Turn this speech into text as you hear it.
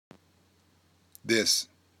This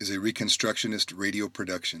is a Reconstructionist radio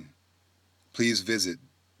production. Please visit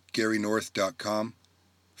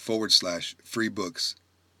garynorth.com/free books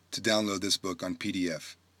to download this book on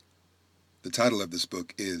PDF. The title of this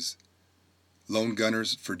book is Lone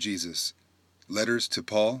Gunners for Jesus, Letters to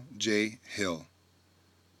Paul J. Hill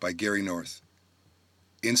by Gary North,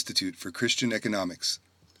 Institute for Christian Economics,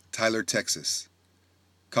 Tyler, Texas.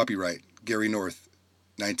 Copyright Gary North,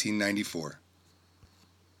 1994.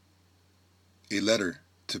 A letter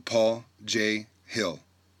to Paul J. Hill,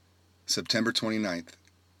 September 29,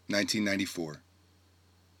 1994.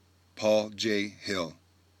 Paul J. Hill,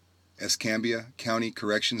 Escambia County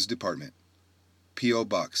Corrections Department, P.O.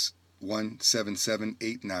 Box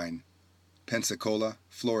 17789, Pensacola,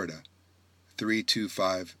 Florida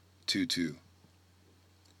 32522.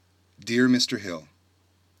 Dear Mr. Hill,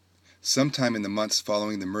 sometime in the months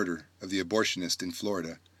following the murder of the abortionist in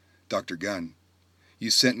Florida, Dr. Gunn, you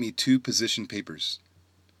sent me 2 position papers.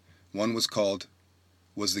 One was called,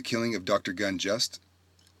 Was the Killing of Dr. Gunn Just?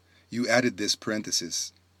 You added this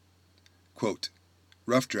parenthesis, quote,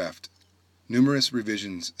 rough draft, numerous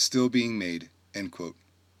revisions still being made, end quote.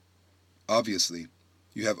 Obviously,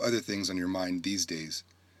 you have other things on your mind these days,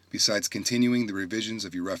 besides continuing the revisions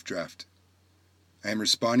of your rough draft. I am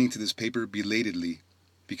responding to this paper belatedly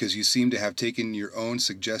because you seem to have taken your own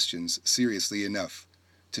suggestions seriously enough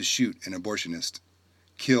to shoot an abortionist,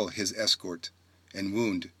 kill his escort, and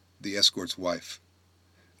wound the escort's wife.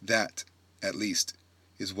 That, at least,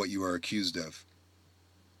 is what you are accused of.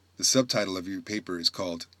 The subtitle of your paper is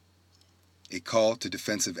called A Call to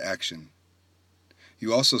Defensive Action.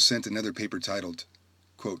 You also sent another paper titled,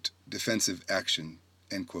 quote, Defensive Action,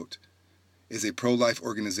 end quote, is a pro-life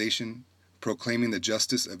organization proclaiming the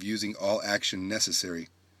justice of using all action necessary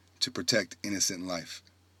to protect innocent life.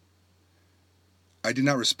 I did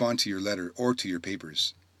not respond to your letter or to your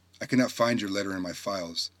papers. I could not find your letter in my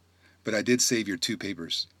files, but I did save your 2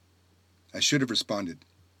 papers. I should have responded.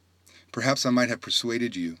 Perhaps I might have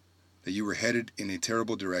persuaded you that you were headed in a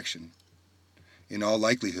terrible direction. In all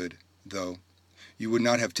likelihood, though, you would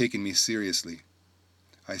not have taken me seriously.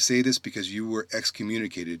 I say this because you were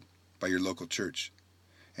excommunicated by your local church,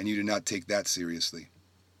 and you did not take that seriously.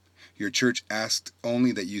 Your church asked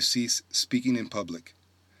only that you cease speaking in public,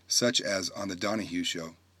 such as on the Donahue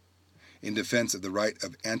Show, in defense of the right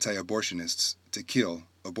of anti-abortionists to kill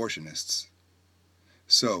abortionists.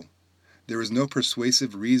 So, there is no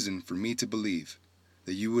persuasive reason for me to believe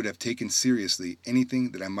that you would have taken seriously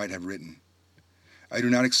anything that I might have written. I do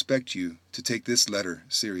not expect you to take this letter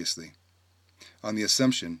seriously. On the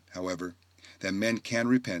assumption, however, that men can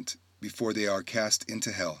repent before they are cast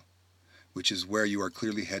into hell, which is where you are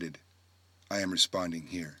clearly headed, I am responding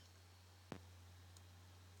here.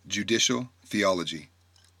 Judicial Theology.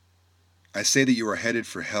 I say that you are headed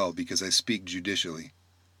for hell because I speak judicially.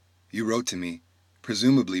 You wrote to me,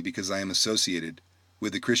 presumably because I am associated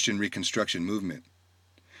with the Christian Reconstruction movement.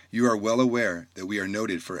 You are well aware that we are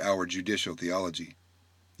noted for our judicial theology.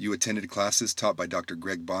 You attended classes taught by Dr.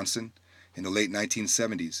 Greg Bahnsen in the late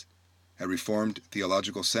 1970s at Reformed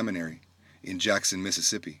Theological Seminary in Jackson,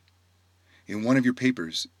 Mississippi. In one of your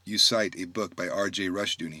papers, you cite a book by R.J.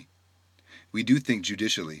 Rushdoony. We do think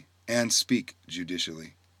judicially and speak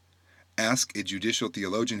judicially. Ask a judicial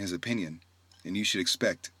theologian his opinion, and you should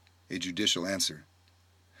expect a judicial answer.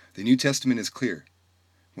 The New Testament is clear.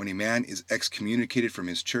 When a man is excommunicated from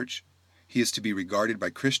his church, he is to be regarded by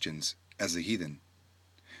Christians as a heathen.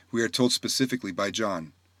 We are told specifically by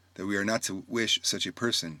John that we are not to wish such a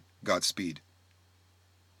person Godspeed.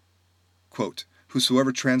 Quote,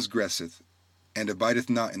 Whosoever transgresseth and abideth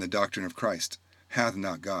not in the doctrine of Christ hath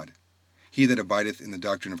not God. He that abideth in the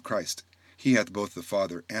doctrine of Christ, he hath both the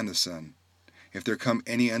Father and the Son. If there come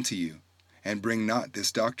any unto you, and bring not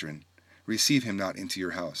this doctrine, receive him not into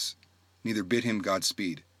your house, neither bid him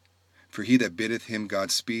Godspeed. For he that biddeth him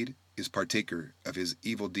Godspeed is partaker of his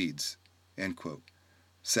evil deeds. End quote.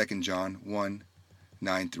 2 John 1,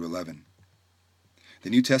 9-11. The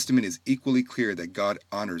New Testament is equally clear that God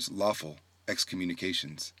honors lawful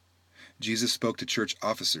excommunications. Jesus spoke to church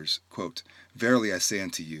officers, quote, Verily I say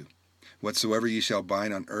unto you, whatsoever ye shall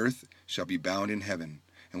bind on earth shall be bound in heaven,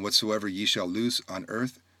 and whatsoever ye shall loose on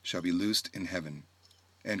earth shall be loosed in heaven.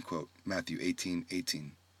 End quote. Matthew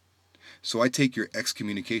 18:18. So I take your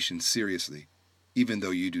excommunication seriously, even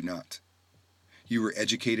though you do not. You were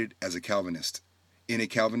educated as a Calvinist, in a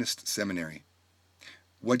Calvinist seminary.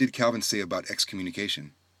 What did Calvin say about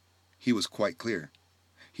excommunication? He was quite clear.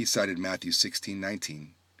 He cited Matthew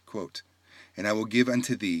 16:19, quote, And I will give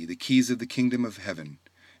unto thee the keys of the kingdom of heaven,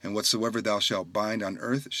 and whatsoever thou shalt bind on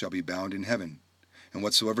earth shall be bound in heaven, and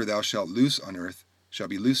whatsoever thou shalt loose on earth shall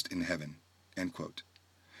be loosed in heaven. End quote.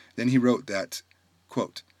 Then he wrote that,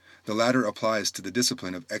 quote, the latter applies to the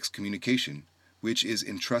discipline of excommunication, which is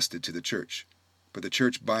entrusted to the church, but the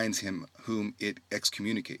church binds him whom it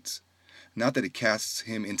excommunicates, not that it casts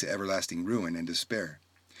him into everlasting ruin and despair,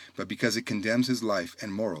 but because it condemns his life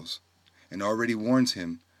and morals, and already warns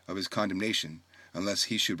him of his condemnation unless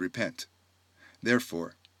he should repent.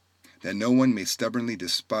 Therefore, that no one may stubbornly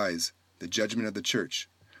despise the judgment of the church,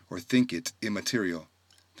 or think it immaterial,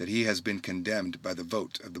 that he has been condemned by the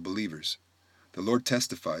vote of the believers. The Lord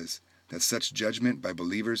testifies that such judgment by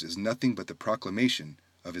believers is nothing but the proclamation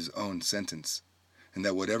of his own sentence, and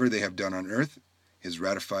that whatever they have done on earth is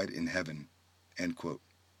ratified in heaven. End quote.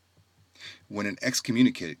 When an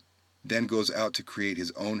excommunicate then goes out to create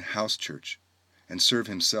his own house church and serve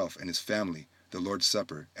himself and his family the Lord's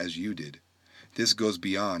Supper as you did, this goes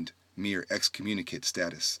beyond mere excommunicate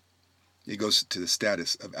status. It goes to the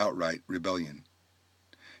status of outright rebellion.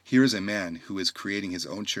 Here is a man who is creating his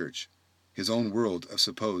own church, his own world of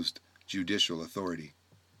supposed judicial authority.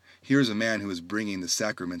 Here is a man who is bringing the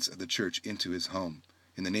sacraments of the church into his home,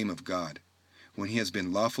 in the name of God, when he has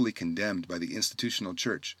been lawfully condemned by the institutional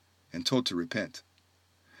church and told to repent.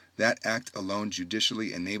 That act alone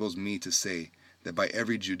judicially enables me to say that by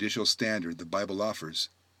every judicial standard the Bible offers,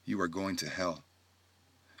 you are going to hell.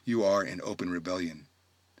 You are in open rebellion.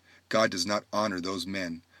 God does not honor those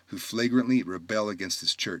men who flagrantly rebel against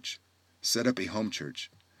his church, set up a home church,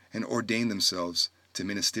 and ordain themselves to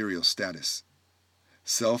ministerial status.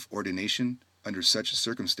 Self-ordination under such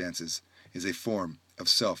circumstances is a form of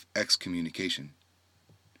self-excommunication.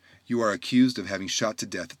 You are accused of having shot to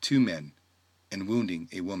death 2 men and wounding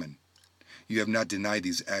a woman. You have not denied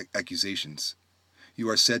these accusations. You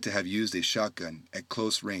are said to have used a shotgun at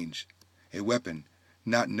close range, a weapon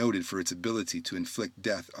not noted for its ability to inflict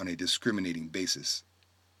death on a discriminating basis.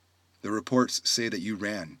 The reports say that you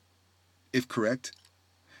ran. If correct,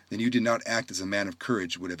 then you did not act as a man of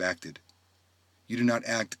courage would have acted. You did not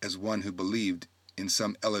act as one who believed in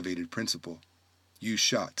some elevated principle. You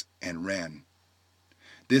shot and ran.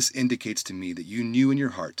 This indicates to me that you knew in your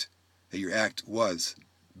heart that your act was,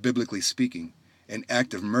 biblically speaking, an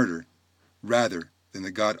act of murder rather than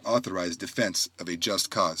the God-authorized defense of a just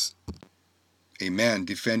cause. A man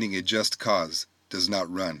defending a just cause does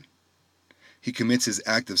not run. He commits his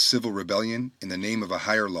act of civil rebellion in the name of a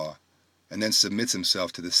higher law, and then submits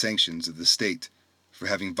himself to the sanctions of the state for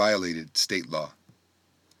having violated state law.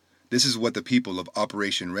 This is what the people of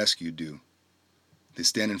Operation Rescue do. They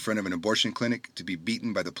stand in front of an abortion clinic to be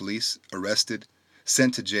beaten by the police, arrested,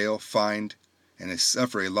 sent to jail, fined, and they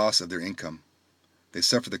suffer a loss of their income. They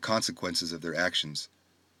suffer the consequences of their actions.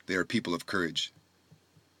 They are people of courage.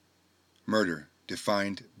 Murder,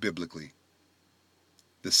 defined biblically.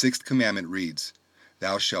 The 6th commandment reads,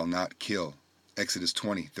 "Thou shalt not kill," Exodus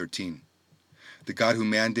 20:13. The God who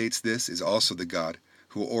mandates this is also the God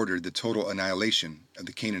who ordered the total annihilation of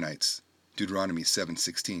the Canaanites, Deuteronomy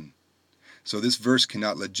 7:16. So this verse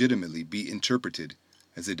cannot legitimately be interpreted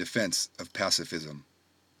as a defense of pacifism.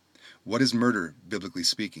 What is murder, biblically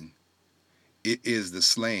speaking? It is the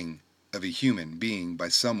slaying of a human being by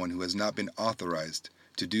someone who has not been authorized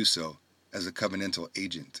to do so as a covenantal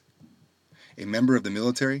agent. A member of the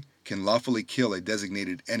military can lawfully kill a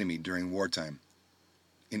designated enemy during wartime.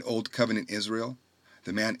 In Old Covenant Israel,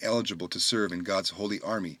 the man eligible to serve in God's holy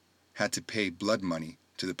army had to pay blood money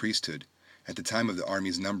to the priesthood at the time of the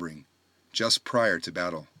army's numbering, just prior to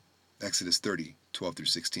battle, Exodus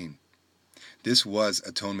 30:12-16. This was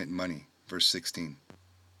atonement money, verse 16.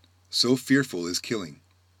 So fearful is killing,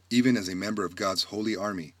 even as a member of God's holy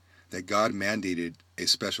army, that God mandated a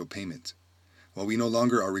special payment. While we no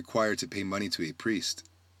longer are required to pay money to a priest,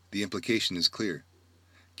 the implication is clear.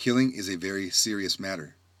 Killing is a very serious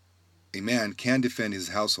matter. A man can defend his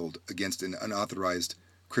household against an unauthorized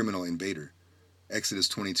criminal invader, Exodus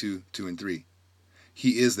 22:2-3.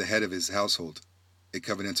 He is the head of his household, a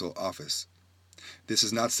covenantal office. This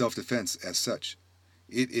is not self-defense as such.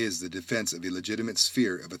 It is the defense of a legitimate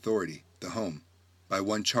sphere of authority, the home, by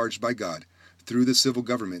one charged by God through the civil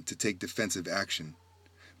government to take defensive action.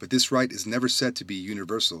 But this right is never said to be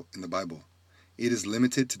universal in the Bible. It is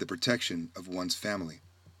limited to the protection of one's family.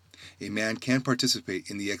 A man can participate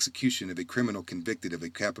in the execution of a criminal convicted of a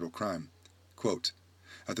capital crime. Quote,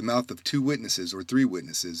 "At the mouth of 2 witnesses or 3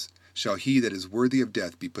 witnesses shall he that is worthy of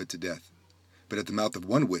death be put to death. But at the mouth of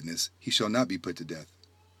 1 witness he shall not be put to death.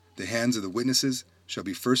 The hands of the witnesses shall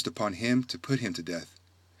be first upon him to put him to death,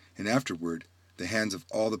 and afterward the hands of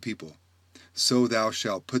all the people. So thou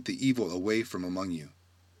shalt put the evil away from among you."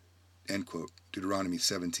 End quote. Deuteronomy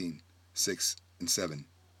 17:6-7.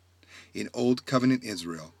 In Old Covenant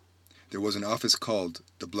Israel, there was an office called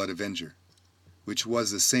the Blood Avenger. which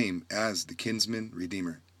was the same as the kinsman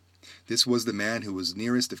redeemer. This was the man who was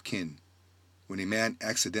nearest of kin. When a man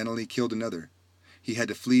accidentally killed another, he had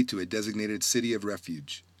to flee to a designated city of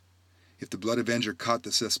refuge. If the blood avenger caught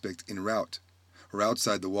the suspect en route or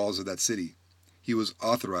outside the walls of that city, he was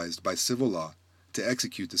authorized by civil law to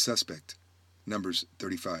execute the suspect. Numbers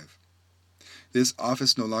 35. This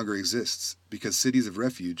office no longer exists because cities of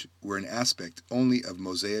refuge were an aspect only of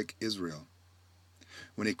Mosaic Israel.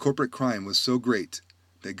 When a corporate crime was so great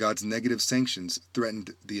that God's negative sanctions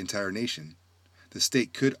threatened the entire nation, the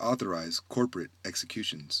state could authorize corporate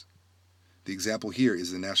executions. The example here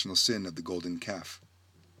is the national sin of the golden calf.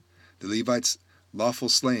 The Levites' lawful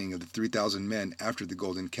slaying of the 3,000 men after the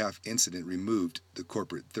golden calf incident removed the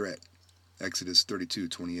corporate threat. Exodus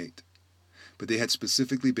 32:28. But they had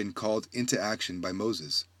specifically been called into action by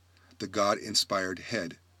Moses, the God-inspired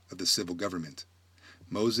head of the civil government.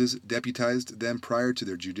 Moses deputized them prior to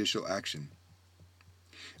their judicial action.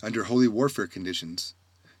 Under holy warfare conditions,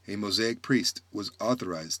 a Mosaic priest was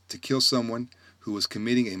authorized to kill someone who was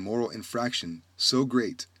committing a moral infraction so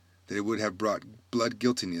great that it would have brought blood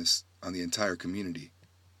guiltiness on the entire community.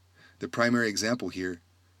 The primary example here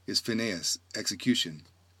is Phinehas' execution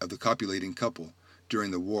of the copulating couple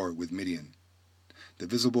during the war with Midian. The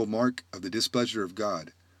visible mark of the displeasure of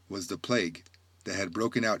God was the plague that had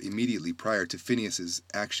broken out immediately prior to Phinehas'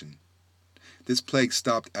 action. This plague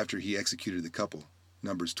stopped after he executed the couple.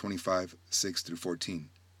 Numbers 25:6-14.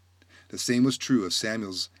 The same was true of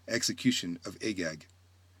Samuel's execution of Agag.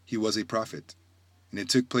 He was a prophet, and it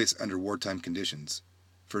took place under wartime conditions.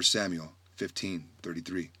 1 Samuel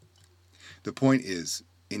 15:33. The point is,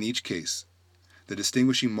 in each case, the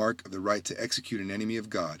distinguishing mark of the right to execute an enemy of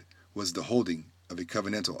God was the holding of a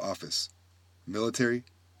covenantal office: military,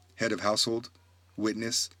 head of household,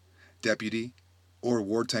 witness, deputy, or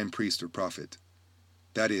wartime priest or prophet.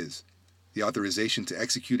 That is, the authorization to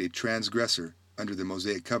execute a transgressor under the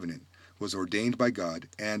Mosaic covenant was ordained by God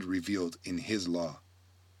and revealed in His law.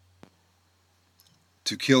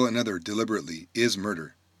 To kill another deliberately is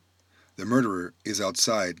murder. The murderer is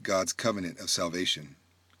outside God's covenant of salvation.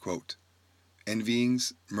 Quote,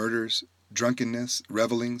 envyings, murders, drunkenness,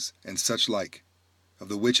 revellings, and such like, of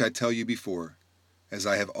the which I tell you before, as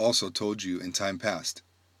I have also told you in time past,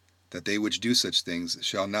 that they which do such things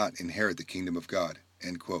shall not inherit the kingdom of God.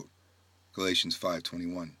 End quote. Galatians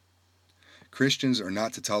 5:21. Christians are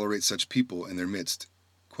not to tolerate such people in their midst.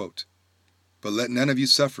 Quote, but let none of you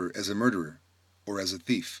suffer as a murderer, or as a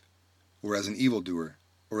thief, or as an evildoer,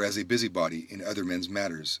 or as a busybody in other men's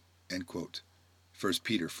matters. End quote. 1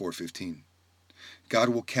 Peter 4:15. God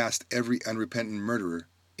will cast every unrepentant murderer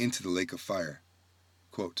into the lake of fire.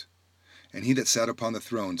 Quote, and he that sat upon the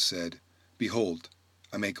throne said, behold,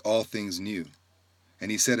 I make all things new.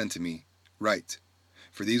 And he said unto me, write,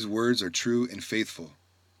 for these words are true and faithful.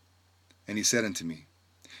 And he said unto me,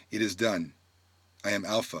 it is done. I am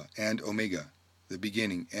Alpha and Omega, the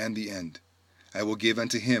beginning and the end. I will give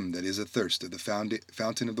unto him that is athirst of the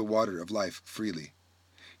fountain of the water of life freely.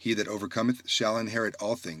 He that overcometh shall inherit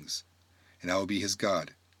all things, and I will be his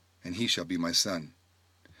God, and he shall be my son.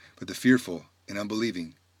 But the fearful and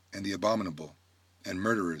unbelieving, and the abominable, and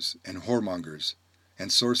murderers, and whoremongers,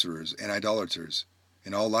 and sorcerers, and idolaters,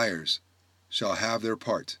 and all liars, shall have their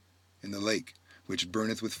part in the lake which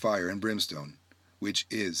burneth with fire and brimstone, which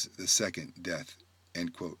is the second death.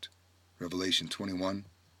 End quote. Revelation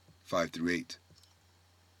 21:5-8.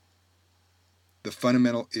 The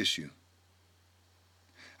fundamental issue.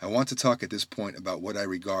 I want to talk at this point about what I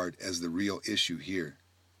regard as the real issue here.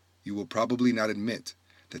 You will probably not admit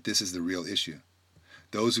that this is the real issue.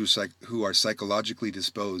 Those who are psychologically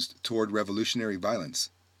disposed toward revolutionary violence,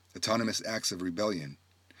 autonomous acts of rebellion,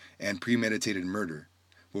 and premeditated murder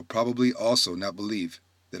will probably also not believe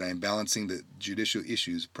that I am balancing the judicial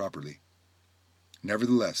issues properly.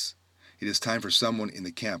 Nevertheless, it is time for someone in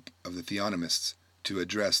the camp of the theonomists to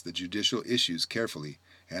address the judicial issues carefully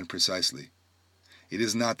and precisely. It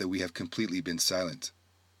is not that we have completely been silent,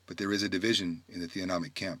 but there is a division in the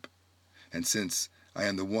theonomic camp, and since I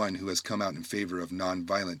am the one who has come out in favor of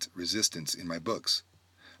non-violent resistance in my books,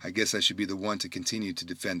 I guess I should be the one to continue to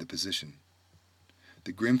defend the position.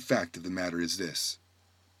 The grim fact of the matter is this: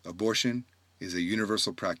 abortion is a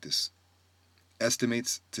universal practice.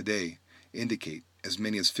 Estimates today indicate as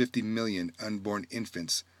many as 50 million unborn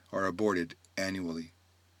infants are aborted annually,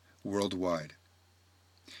 worldwide.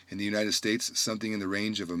 In the United States, something in the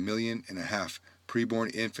range of 1.5 million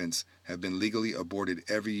preborn infants have been legally aborted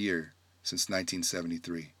every year since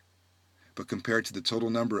 1973. But compared to the total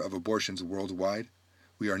number of abortions worldwide,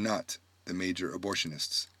 we are not the major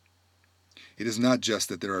abortionists. It is not just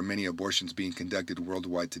that there are many abortions being conducted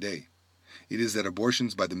worldwide today. It is that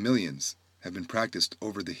abortions by the millions have been practiced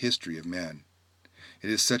over the history of man. It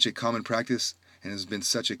is such a common practice, and has been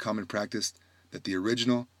such a common practice, that the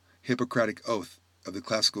original Hippocratic Oath of the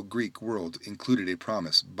classical Greek world included a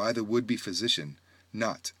promise by the would-be physician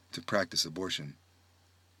not to practice abortion.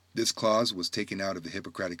 This clause was taken out of the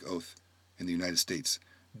Hippocratic Oath in the United States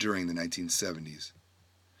during the 1970s.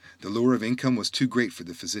 The lure of income was too great for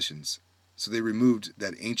the physicians, so they removed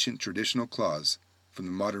that ancient traditional clause from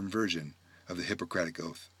the modern version of the Hippocratic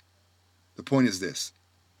Oath. The point is this: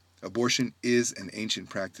 abortion is an ancient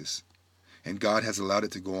practice, and God has allowed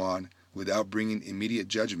it to go on without bringing immediate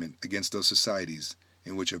judgment against those societies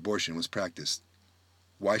in which abortion was practiced.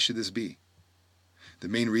 Why should this be? The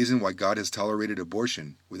main reason why God has tolerated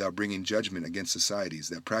abortion without bringing judgment against societies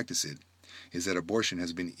that practice it is that abortion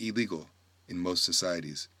has been illegal in most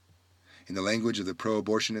societies. In the language of the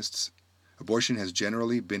pro-abortionists, abortion has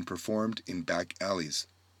generally been performed in back alleys.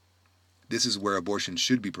 This is where abortion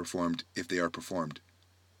should be performed if they are performed.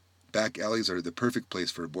 Back alleys are the perfect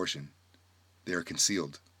place for abortion. They are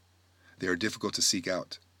concealed. They are difficult to seek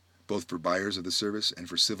out, both for buyers of the service and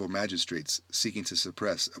for civil magistrates seeking to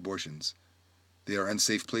suppress abortions. They are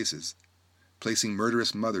unsafe places, placing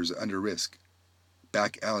murderous mothers under risk.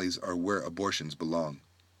 Back alleys are where abortions belong.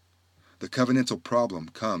 The covenantal problem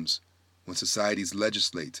comes when societies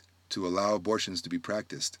legislate to allow abortions to be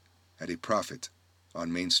practiced at a profit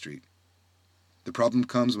on Main Street. The problem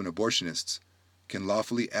comes when abortionists can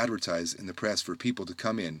lawfully advertise in the press for people to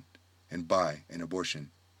come in and buy an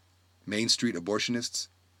abortion. Main Street abortionists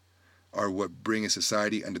are what bring a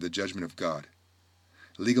society under the judgment of God.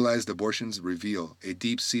 Legalized abortions reveal a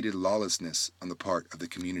deep-seated lawlessness on the part of the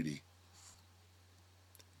community.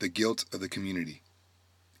 The guilt of the community.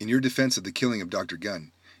 In your defense of the killing of Dr.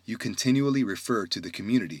 Gunn, you continually refer to the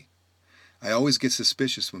community. I always get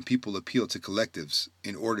suspicious when people appeal to collectives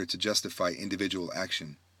in order to justify individual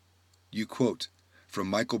action. You quote from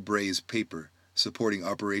Michael Bray's paper supporting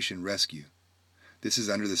Operation Rescue. This is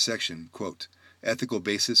under the section, quote, Ethical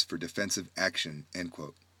Basis for Defensive Action, end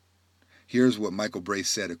quote. Here's what Michael Bray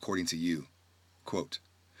said according to you. Quote,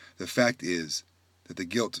 The fact is that the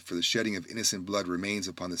guilt for the shedding of innocent blood remains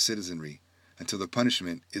upon the citizenry until the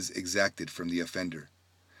punishment is exacted from the offender.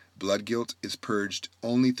 Blood guilt is purged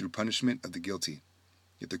only through punishment of the guilty.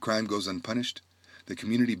 If the crime goes unpunished, the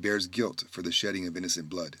community bears guilt for the shedding of innocent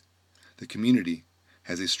blood. The community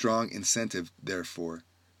has a strong incentive, therefore,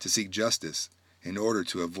 to seek justice in order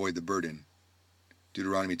to avoid the burden.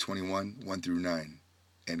 Deuteronomy 21, 1-9,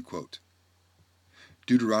 end quote.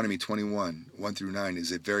 Deuteronomy 21, 1-9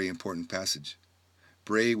 is a very important passage.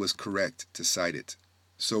 Bray was correct to cite it.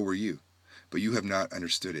 So were you, but you have not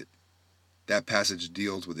understood it. That passage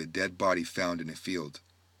deals with a dead body found in a field.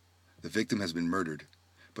 The victim has been murdered,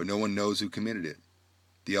 but no one knows who committed it.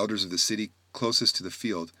 The elders of the city closest to the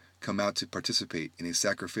field come out to participate in a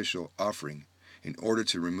sacrificial offering in order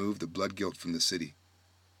to remove the blood guilt from the city.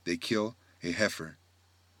 They kill a heifer.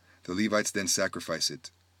 The Levites then sacrifice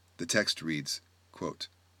it. The text reads, quote,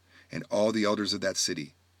 And all the elders of that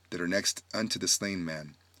city that are next unto the slain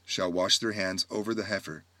man shall wash their hands over the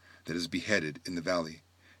heifer that is beheaded in the valley,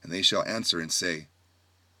 and they shall answer and say,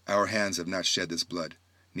 Our hands have not shed this blood,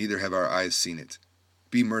 neither have our eyes seen it.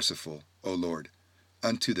 Be merciful, O Lord,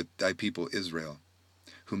 unto thy people Israel,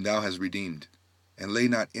 whom thou hast redeemed, and lay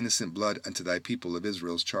not innocent blood unto thy people of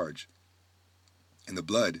Israel's charge. And the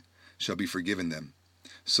blood shall be forgiven them.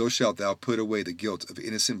 So shalt thou put away the guilt of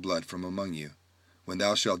innocent blood from among you, when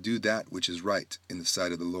thou shalt do that which is right in the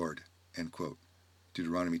sight of the Lord. End quote.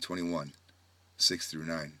 Deuteronomy 21,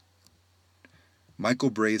 6-9.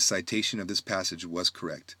 Michael Bray's citation of this passage was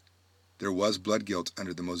correct. There was blood guilt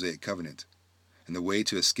under the Mosaic covenant, and the way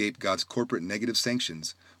to escape God's corporate negative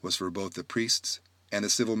sanctions was for both the priests and the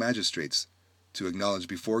civil magistrates to acknowledge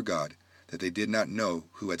before God that they did not know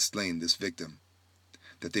who had slain this victim,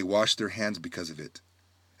 that they washed their hands because of it,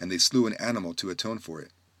 and they slew an animal to atone for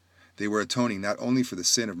it. They were atoning not only for the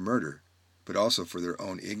sin of murder, but also for their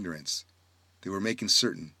own ignorance. They were making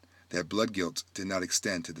certain that blood guilt did not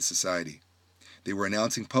extend to the society. They were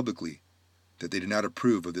announcing publicly that they did not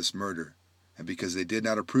approve of this murder, and because they did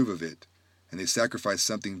not approve of it, and they sacrificed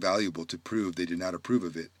something valuable to prove they did not approve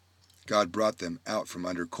of it, God brought them out from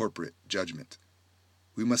under corporate judgment.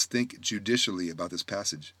 We must think judicially about this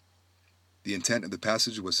passage. The intent of the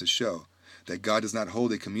passage was to show that God does not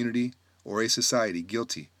hold a community or a society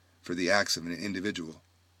guilty for the acts of an individual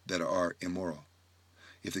that are immoral.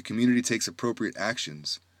 If the community takes appropriate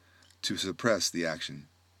actions to suppress the action,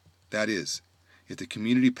 that is, if the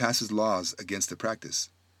community passes laws against the practice,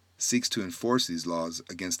 seeks to enforce these laws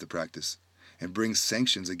against the practice, and brings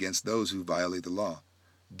sanctions against those who violate the law,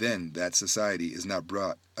 then that society is not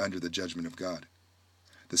brought under the judgment of God.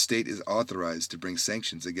 The state is authorized to bring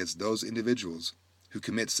sanctions against those individuals who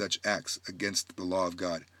commit such acts against the law of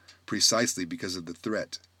God, precisely because of the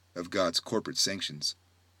threat of God's corporate sanctions.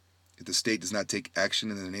 If the state does not take action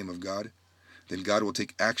in the name of God, then God will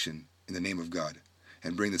take action in the name of God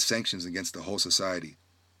and bring the sanctions against the whole society.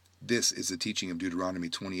 This is the teaching of Deuteronomy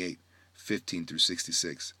 28:15 through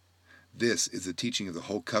 66. This is the teaching of the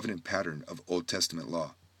whole covenant pattern of Old Testament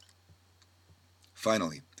law.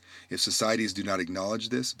 Finally, if societies do not acknowledge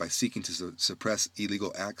this by seeking to suppress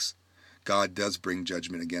illegal acts, God does bring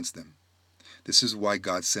judgment against them. This is why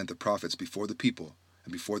God sent the prophets before the people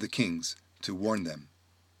and before the kings to warn them.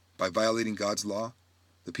 By violating God's law,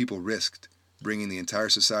 the people risked bringing the entire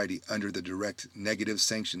society under the direct negative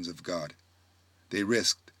sanctions of God. They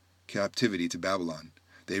risked captivity to Babylon.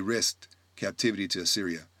 They risked captivity to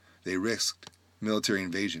Assyria. They risked military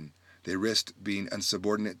invasion. They risked being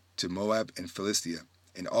unsubordinate to Moab and Philistia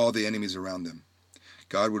and all the enemies around them.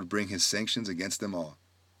 God would bring his sanctions against them all,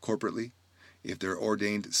 corporately, if their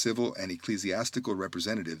ordained civil and ecclesiastical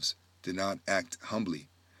representatives did not act humbly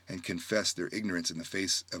and confess their ignorance in the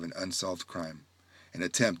face of an unsolved crime, and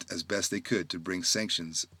attempt as best they could to bring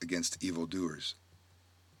sanctions against evildoers.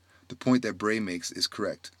 The point that Bray makes is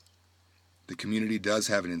correct. The community does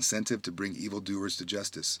have an incentive to bring evildoers to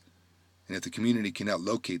justice, and if the community cannot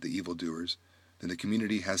locate the evildoers, then the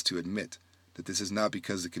community has to admit that this is not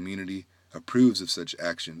because the community approves of such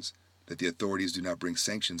actions that the authorities do not bring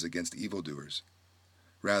sanctions against evildoers.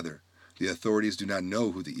 Rather, the authorities do not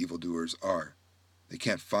know who the evildoers are. They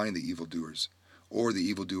can't find the evildoers, or the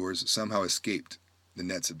evildoers somehow escaped the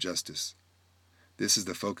nets of justice. This is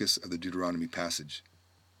the focus of the Deuteronomy passage.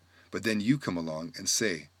 But then you come along and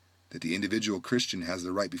say that the individual Christian has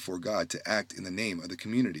the right before God to act in the name of the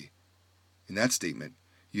community. In that statement,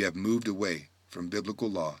 you have moved away from biblical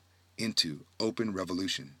law into open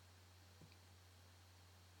revolution.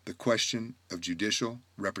 The question of judicial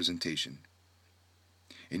representation.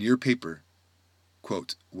 In your paper,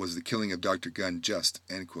 quote, "Was the killing of Dr. Gunn just?"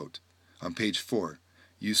 end quote, on page 4,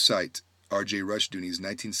 you cite R.J. Rushdoony's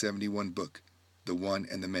 1971 book, The One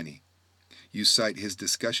and the Many. You cite his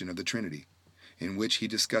discussion of the Trinity, in which he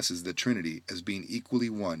discusses the Trinity as being equally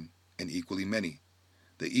one and equally many,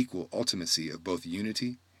 the equal ultimacy of both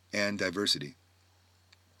unity and diversity.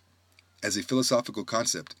 As a philosophical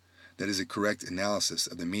concept, that is a correct analysis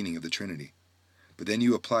of the meaning of the Trinity, but then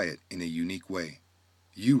you apply it in a unique way.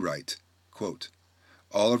 You write, quote,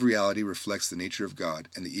 "All of reality reflects the nature of God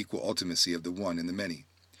and the equal ultimacy of the one and the many.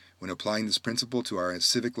 When applying this principle to our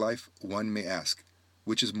civic life, one may ask,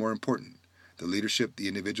 which is more important, the leadership the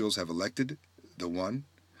individuals have elected, the one,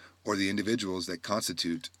 or the individuals that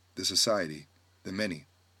constitute the society, the many?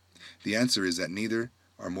 The answer is that neither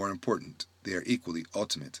are more important. They are equally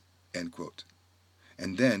ultimate." End quote.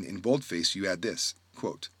 And then, in boldface, you add this,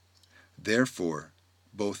 quote, "Therefore,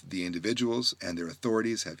 both the individuals and their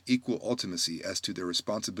authorities have equal ultimacy as to their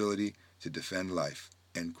responsibility to defend life."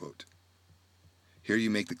 End quote. Here you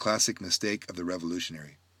make the classic mistake of the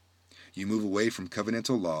revolutionary. You move away from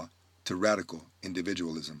covenantal law to radical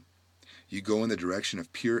individualism. You go in the direction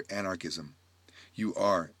of pure anarchism. You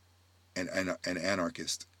are an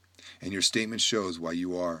anarchist, and your statement shows why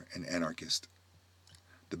you are an anarchist.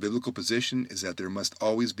 The biblical position is that there must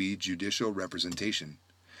always be judicial representation.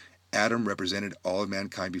 Adam represented all of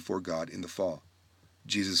mankind before God in the fall.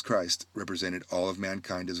 Jesus Christ represented all of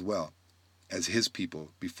mankind as well, as his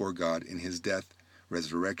people before God in his death,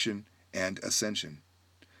 resurrection, and ascension.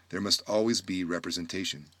 There must always be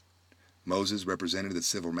representation. Moses represented the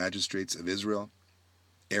civil magistrates of Israel.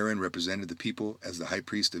 Aaron represented the people as the high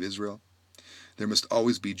priest of Israel. There must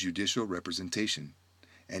always be judicial representation,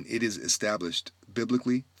 and it is established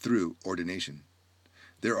biblically through ordination.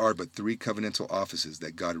 There are but 3 covenantal offices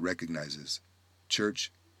that God recognizes: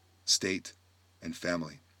 church, state, and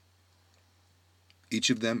family. Each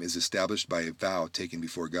of them is established by a vow taken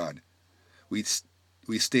before God. We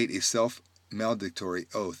state a self-maledictory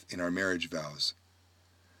oath in our marriage vows,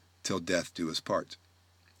 "Till death do us part."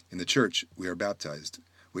 In the church, we are baptized,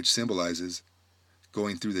 which symbolizes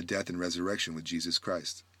going through the death and resurrection with Jesus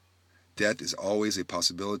Christ. Death is always a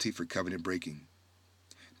possibility for covenant breaking.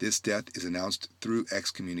 This death is announced through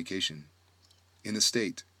excommunication. In the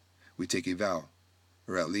state, we take a vow,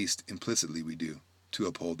 or at least implicitly we do, to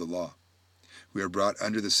uphold the law. We are brought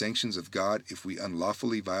under the sanctions of God if we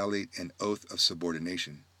unlawfully violate an oath of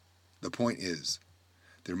subordination. The point is,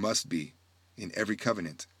 there must be, in every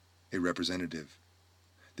covenant, a representative.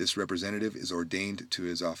 This representative is ordained to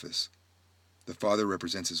his office. The father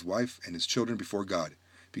represents his wife and his children before God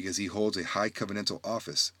because he holds a high covenantal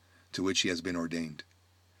office to which he has been ordained.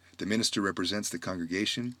 The minister represents the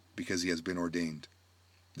congregation because he has been ordained.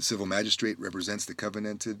 The civil magistrate represents the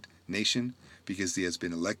covenanted nation because he has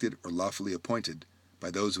been elected or lawfully appointed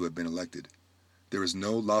by those who have been elected. There is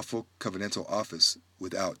no lawful covenantal office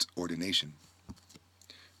without ordination.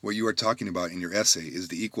 What you are talking about in your essay is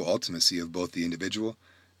the equal ultimacy of both the individual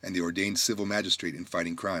and the ordained civil magistrate in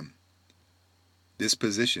fighting crime. This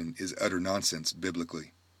position is utter nonsense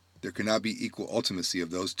biblically. There cannot be equal ultimacy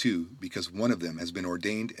of those two because one of them has been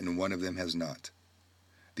ordained and one of them has not.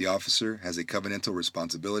 The officer has a covenantal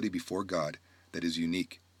responsibility before God that is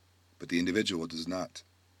unique, but the individual does not.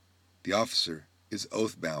 The officer is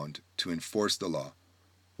oath-bound to enforce the law,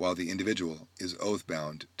 while the individual is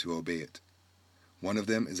oath-bound to obey it. One of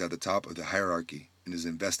them is at the top of the hierarchy and is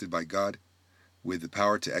invested by God with the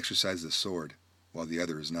power to exercise the sword, while the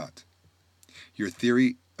other is not. Your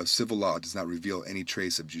theory of civil law does not reveal any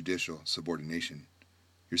trace of judicial subordination.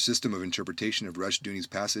 Your system of interpretation of Rushdoony's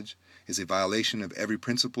passage is a violation of every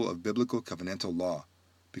principle of biblical covenantal law,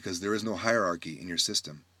 because there is no hierarchy in your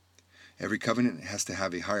system. Every covenant has to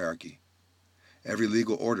have a hierarchy. Every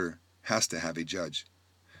legal order has to have a judge.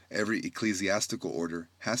 Every ecclesiastical order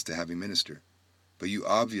has to have a minister. But you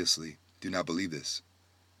obviously do not believe this.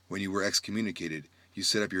 When you were excommunicated, you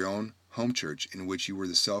set up your own home church in which you were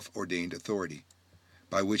the self-ordained authority,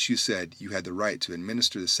 by which you said you had the right to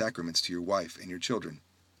administer the sacraments to your wife and your children.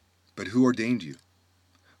 But who ordained you?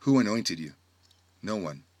 Who anointed you? No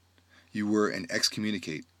one. You were an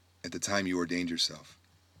excommunicate at the time you ordained yourself.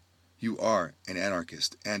 You are an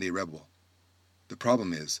anarchist and a rebel. The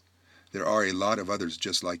problem is, there are a lot of others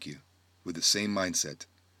just like you, with the same mindset,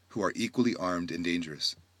 who are equally armed and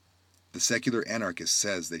dangerous. The secular anarchist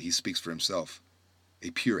says that he speaks for himself, a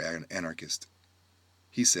pure anarchist.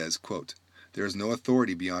 He says, quote, "There is no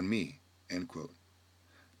authority beyond me," end quote.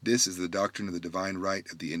 This is the doctrine of the divine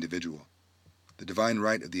right of the individual. The divine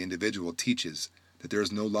right of the individual teaches that there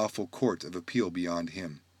is no lawful court of appeal beyond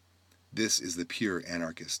him. This is the pure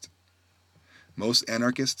anarchist. Most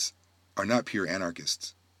anarchists are not pure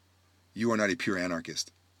anarchists. You are not a pure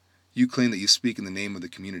anarchist. You claim that you speak in the name of the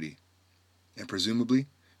community, and presumably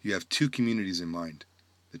you have two communities in mind: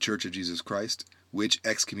 the Church of Jesus Christ, which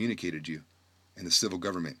excommunicated you, and the civil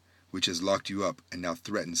government, which has locked you up and now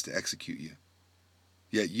threatens to execute you.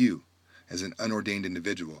 Yet you, as an unordained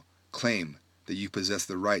individual, claim that you possess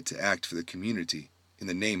the right to act for the community in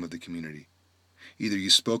the name of the community. Either you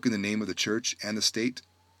spoke in the name of the church and the state,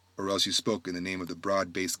 or else you spoke in the name of the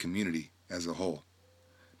broad-based community as a whole.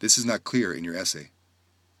 This is not clear in your essay.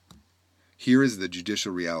 Here is the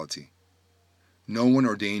judicial reality. No one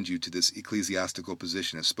ordained you to this ecclesiastical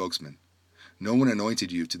position as spokesman. No one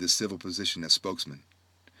anointed you to this civil position as spokesman.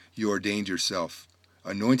 You ordained yourself,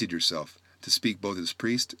 anointed yourself, to speak both as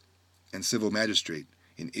priest and civil magistrate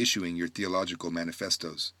in issuing your theological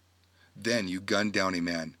manifestos. Then you gunned down a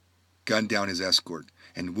man, gunned down his escort,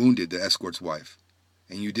 and wounded the escort's wife.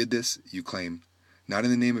 And you did this, you claim, not in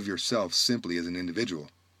the name of yourself simply as an individual,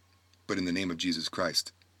 but in the name of Jesus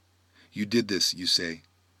Christ. You did this, you say,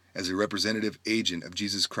 as a representative agent of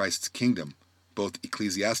Jesus Christ's kingdom, both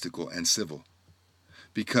ecclesiastical and civil.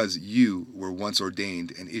 Because you were once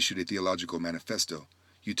ordained and issued a theological manifesto,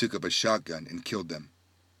 you took up a shotgun and killed them.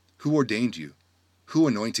 Who ordained you? Who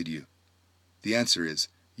anointed you? The answer is,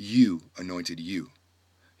 you anointed you.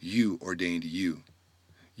 You ordained you.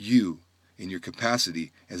 You, in your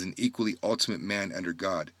capacity as an equally ultimate man under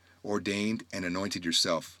God, ordained and anointed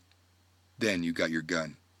yourself. Then you got your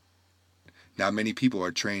gun. Not many people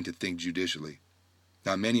are trained to think judicially.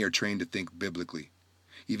 Not many are trained to think biblically.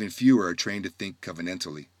 Even fewer are trained to think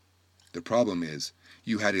covenantally. The problem is,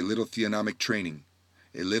 you had a little theonomic training,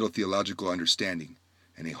 a little theological understanding,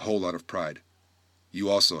 and a whole lot of pride. You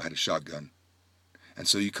also had a shotgun. And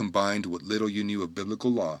so you combined what little you knew of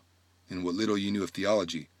biblical law and what little you knew of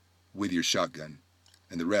theology with your shotgun.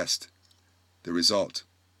 And the rest, the result,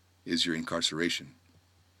 is your incarceration.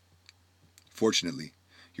 Fortunately,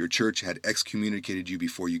 your church had excommunicated you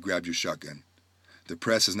before you grabbed your shotgun. The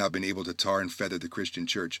press has not been able to tar and feather the Christian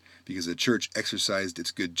church because the church exercised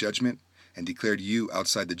its good judgment and declared you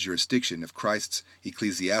outside the jurisdiction of Christ's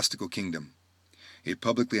ecclesiastical kingdom. It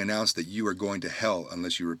publicly announced that you are going to hell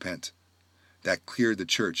unless you repent. That cleared the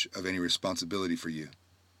church of any responsibility for you.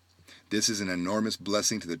 This is an enormous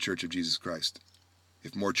blessing to the Church of Jesus Christ.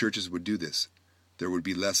 If more churches would do this, there would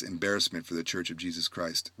be less embarrassment for the Church of Jesus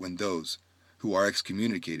Christ when those who are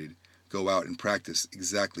excommunicated go out and practice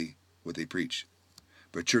exactly what they preach.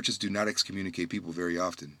 But churches do not excommunicate people very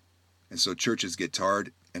often, and so churches get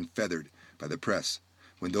tarred and feathered by the press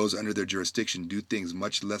when those under their jurisdiction do things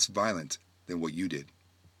much less violent than what you did.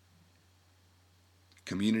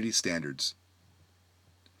 Community standards.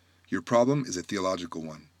 Your problem is a theological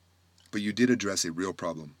one, but you did address a real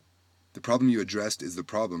problem. The problem you addressed is the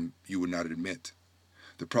problem you would not admit.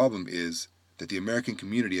 The problem is that the American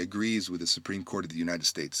community agrees with the Supreme Court of the United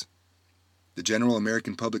States. The general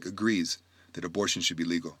American public agrees that abortion should be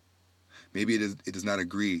legal. Maybe it does not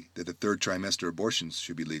agree that the third trimester abortions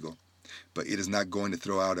should be legal, but it is not going to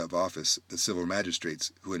throw out of office the civil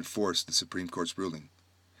magistrates who enforce the Supreme Court's ruling.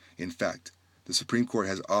 In fact, the Supreme Court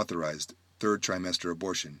has authorized third trimester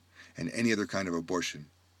abortion and any other kind of abortion,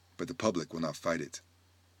 but the public will not fight it.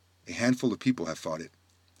 A handful of people have fought it,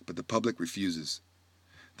 but the public refuses.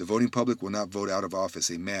 The voting public will not vote out of office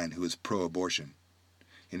a man who is pro-abortion.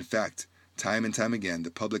 In fact, time and time again,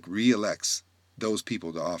 the public re-elects those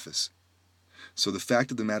people to office. So the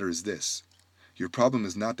fact of the matter is this: your problem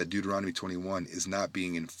is not that Deuteronomy 21 is not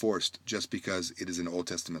being enforced just because it is an Old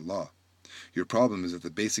Testament law. Your problem is that the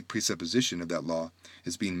basic presupposition of that law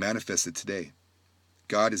is being manifested today.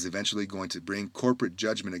 God is eventually going to bring corporate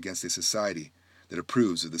judgment against a society that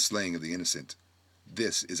approves of the slaying of the innocent.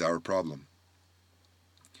 This is our problem.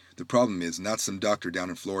 The problem is not some doctor down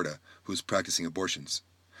in Florida who is practicing abortions.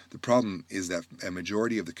 The problem is that a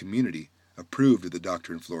majority of the community approved of the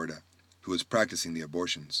doctor in Florida who is practicing the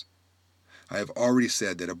abortions. I have already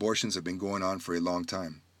said that abortions have been going on for a long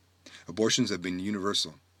time. Abortions have been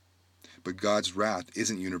universal. But God's wrath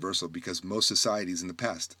isn't universal because most societies in the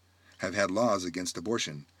past have had laws against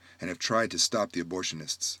abortion and have tried to stop the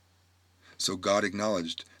abortionists. So God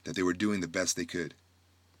acknowledged that they were doing the best they could.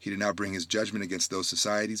 He did not bring his judgment against those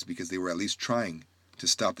societies because they were at least trying to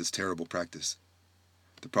stop this terrible practice.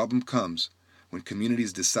 The problem comes when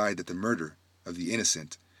communities decide that the murder of the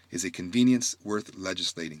innocent is a convenience worth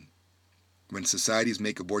legislating. When societies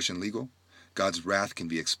make abortion legal, God's wrath can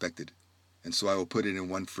be expected. And so I will put it in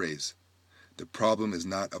one phrase: the problem is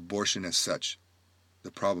not abortion as such. The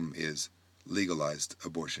problem is legalized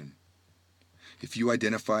abortion. If you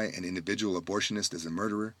identify an individual abortionist as a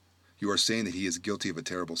murderer, you are saying that he is guilty of a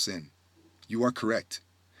terrible sin. You are correct.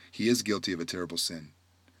 He is guilty of a terrible sin.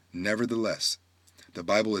 Nevertheless, the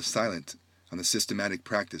Bible is silent on the systematic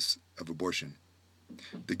practice of abortion.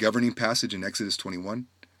 The governing passage in Exodus 21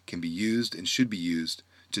 can be used and should be used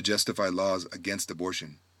to justify laws against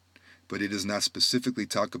abortion, but it does not specifically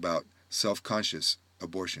talk about self-conscious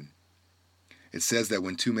abortion. It says that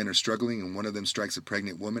when two men are struggling and one of them strikes a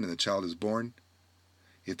pregnant woman and the child is born,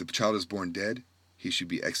 if the child is born dead, he should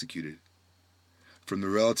be executed. From the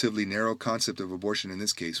relatively narrow concept of abortion in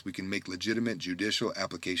this case, we can make legitimate judicial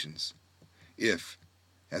applications. If,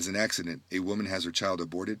 as an accident, a woman has her child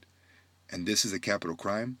aborted, and this is a capital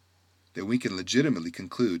crime, then we can legitimately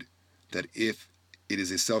conclude that if it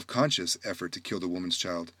is a self-conscious effort to kill the woman's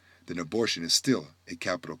child, then abortion is still a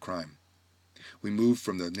capital crime. We move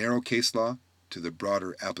from the narrow case law to the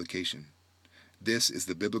broader application. This is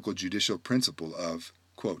the biblical judicial principle of,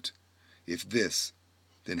 quote, if this,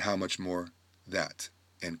 then how much more that,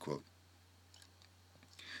 end quote.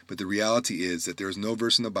 But the reality is that there is no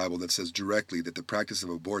verse in the Bible that says directly that the practice of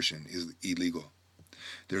abortion is illegal.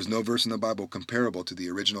 There is no verse in the Bible comparable to the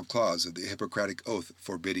original clause of the Hippocratic Oath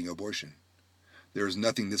forbidding abortion. There is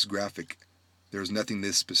nothing this graphic. There is nothing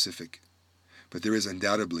this specific. But there is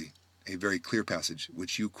undoubtedly a very clear passage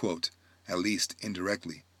which you quote, at least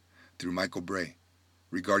indirectly, through Michael Bray,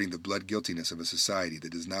 regarding the blood guiltiness of a society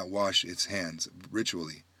that does not wash its hands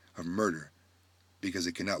ritually of murder because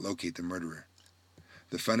it cannot locate the murderer.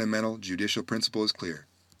 The fundamental judicial principle is clear.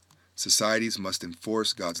 Societies must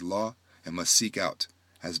enforce God's law and must seek out,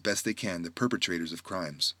 as best they can, the perpetrators of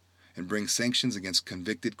crimes and bring sanctions against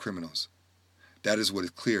convicted criminals. That is what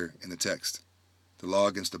is clear in the text. The law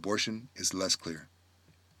against abortion is less clear.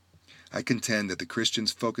 I contend that the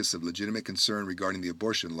Christian's focus of legitimate concern regarding the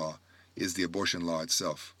abortion law is the abortion law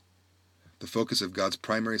itself. The focus of God's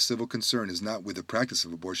primary civil concern is not with the practice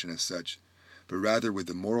of abortion as such, but rather with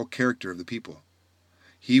the moral character of the people.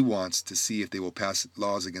 He wants to see if they will pass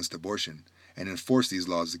laws against abortion and enforce these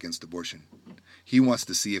laws against abortion. He wants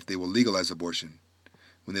to see if they will legalize abortion.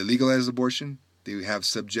 When they legalize abortion, they have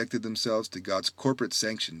subjected themselves to God's corporate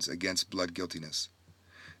sanctions against blood guiltiness.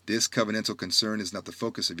 This covenantal concern is not the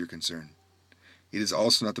focus of your concern. It is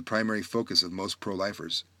also not the primary focus of most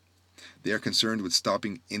pro-lifers. They are concerned with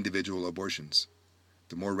stopping individual abortions.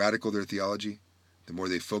 The more radical their theology, the more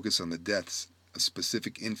they focus on the deaths of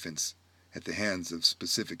specific infants at the hands of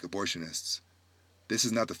specific abortionists. This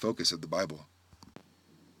is not the focus of the Bible.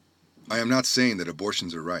 I am not saying that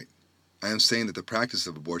abortions are right. I am saying that the practice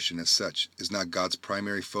of abortion as such is not God's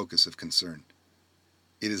primary focus of concern.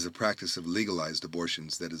 It is the practice of legalized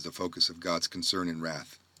abortions that is the focus of God's concern and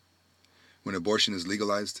wrath. When abortion is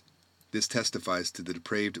legalized, this testifies to the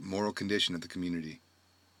depraved moral condition of the community.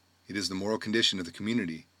 It is the moral condition of the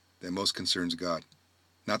community that most concerns God,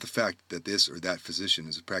 not the fact that this or that physician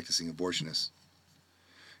is a practicing abortionist.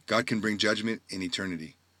 God can bring judgment in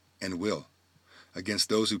eternity, and will, against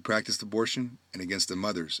those who practice abortion and against the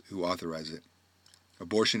mothers who authorize it.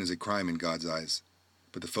 Abortion is a crime in God's eyes,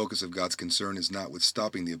 but the focus of God's concern is not with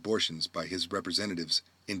stopping the abortions by his representatives'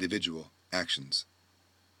 individual actions.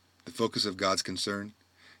 The focus of God's concern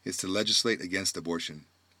is to legislate against abortion,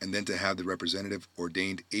 and then to have the representative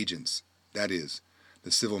ordained agents, that is, the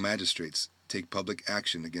civil magistrates, take public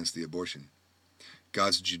action against the abortion.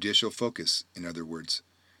 God's judicial focus, in other words,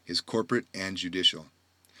 is corporate and judicial.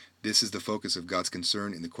 This is the focus of God's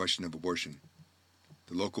concern in the question of abortion.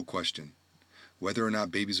 The local question, whether or not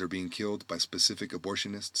babies are being killed by specific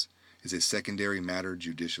abortionists, is a secondary matter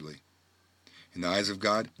judicially. In the eyes of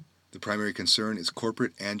God, the primary concern is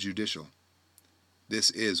corporate and judicial. This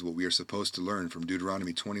is what we are supposed to learn from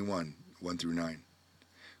Deuteronomy 21, 1-9.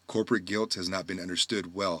 Corporate guilt has not been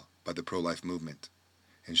understood well by the pro-life movement,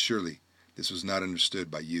 and surely this was not understood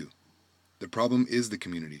by you. The problem is the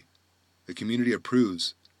community. The community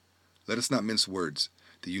approves. Let us not mince words.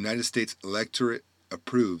 The United States electorate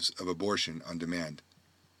approves of abortion on demand.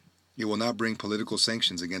 It will not bring political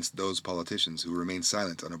sanctions against those politicians who remain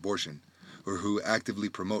silent on abortion or who actively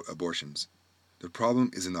promote abortions. The problem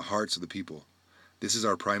is in the hearts of the people. This is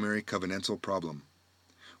our primary covenantal problem.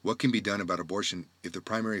 What can be done about abortion if the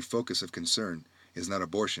primary focus of concern is not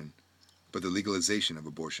abortion, but the legalization of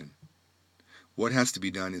abortion? What has to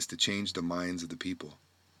be done is to change the minds of the people.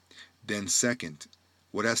 Then second,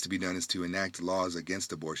 what has to be done is to enact laws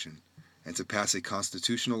against abortion and to pass a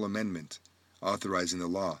constitutional amendment authorizing the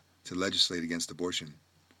law to legislate against abortion.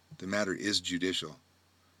 The matter is judicial.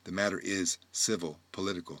 The matter is civil,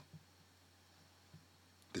 political.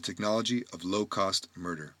 The technology of low-cost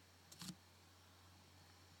murder.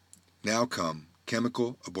 Now come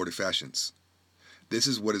chemical abortifacients. This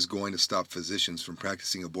is what is going to stop physicians from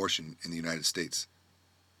practicing abortion in the United States.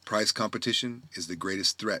 Price competition is the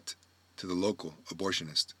greatest threat to the local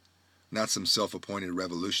abortionist, not some self-appointed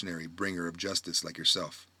revolutionary bringer of justice like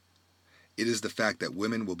yourself. It is the fact that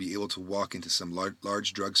women will be able to walk into some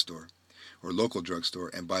large drugstore or local drugstore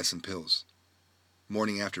and buy some pills,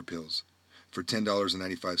 morning after pills, for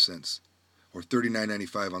 $10.95, or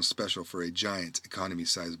 $39.95 on special for a giant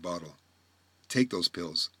economy-sized bottle. Take those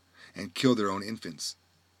pills and kill their own infants.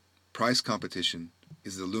 Price competition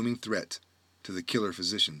is the looming threat to the killer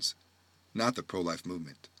physicians, not the pro-life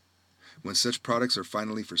movement. When such products are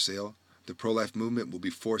finally for sale, the pro-life movement will be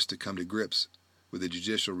forced to come to grips with the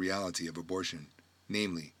judicial reality of abortion,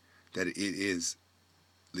 namely, that it is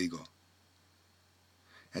legal.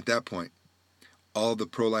 At that point, all the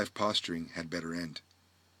pro-life posturing had better end.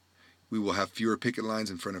 We will have fewer picket lines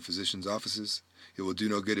in front of physicians' offices. It will do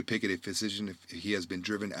no good to picket a physician if he has been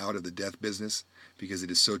driven out of the death business because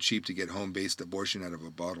it is so cheap to get home-based abortion out of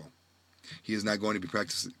a bottle. He is not going to be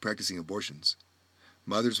practicing abortions.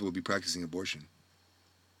 Mothers will be practicing abortion.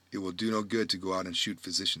 It will do no good to go out and shoot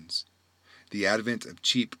physicians. The advent of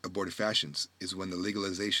cheap abortifacients is when the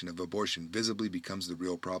legalization of abortion visibly becomes the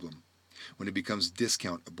real problem, when it becomes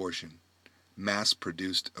discount abortion,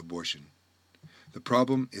 mass-produced abortion. The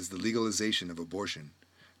problem is the legalization of abortion,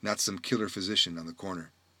 not some killer physician on the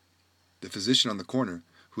corner. The physician on the corner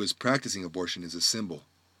who is practicing abortion is a symbol,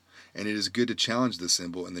 and it is good to challenge the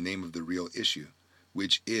symbol in the name of the real issue,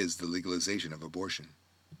 which is the legalization of abortion.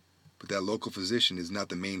 But that local physician is not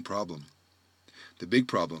the main problem. The big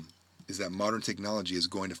problem is that modern technology is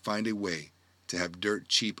going to find a way to have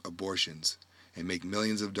dirt-cheap abortions and make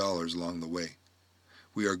millions of dollars along the way.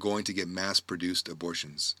 We are going to get mass-produced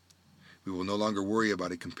abortions. We will no longer worry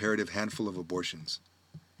about a comparative handful of abortions,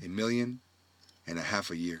 1.5 million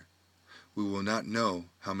a year. We will not know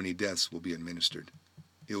how many deaths will be administered.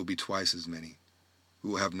 It will be twice as many.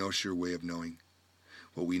 We will have no sure way of knowing.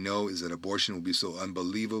 What we know is that abortion will be so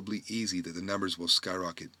unbelievably easy that the numbers will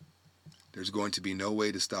skyrocket. There's going to be no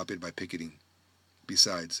way to stop it by picketing.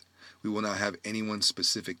 Besides, we will not have anyone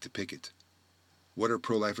specific to picket. What are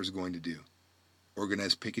pro-lifers going to do?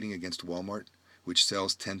 Organize picketing against Walmart, which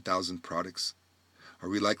sells 10,000 products? Are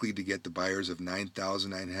we likely to get the buyers of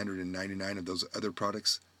 9,999 of those other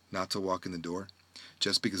products not to walk in the door,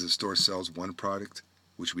 just because the store sells one product,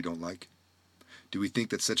 which we don't like? Do we think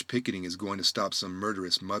that such picketing is going to stop some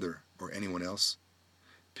murderous mother or anyone else?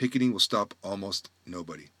 Picketing will stop almost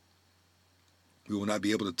nobody. We will not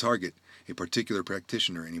be able to target a particular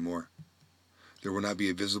practitioner anymore. There will not be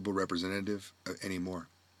a visible representative anymore.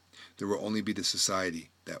 There will only be the society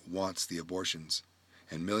that wants the abortions,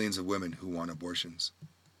 and millions of women who want abortions.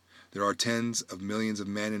 There are tens of millions of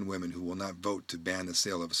men and women who will not vote to ban the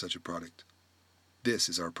sale of such a product. This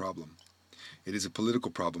is our problem. It is a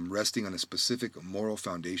political problem resting on a specific moral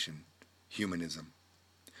foundation, humanism.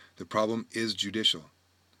 The problem is judicial.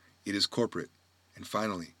 It is corporate. And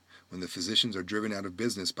finally, when the physicians are driven out of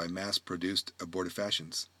business by mass-produced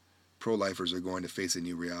abortifacients, pro-lifers are going to face a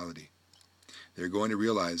new reality. They're going to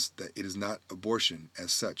realize that it is not abortion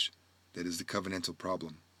as such that is the covenantal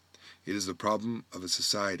problem. It is the problem of a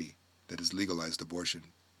society that has legalized abortion.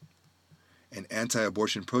 An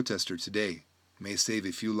anti-abortion protester today may save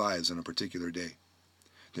a few lives on a particular day.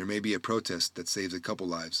 There may be a protest that saves a couple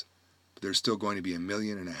lives, but there's still going to be 1.5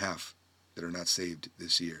 million that are not saved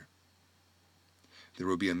this year. There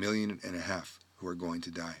will be 1.5 million who are going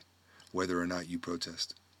to die, whether or not you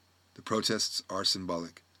protest. The protests are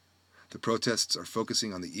symbolic. The protests are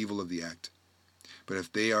focusing on the evil of the act. But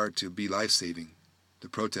if they are to be life-saving, the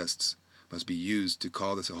protests must be used to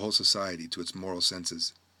call this whole society to its moral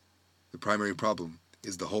senses. The primary problem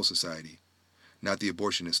is the whole society, not the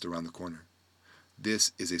abortionist around the corner.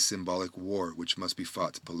 This is a symbolic war which must be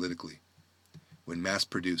fought politically. When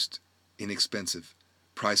mass-produced, inexpensive,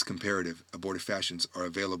 price-comparative abortifacients are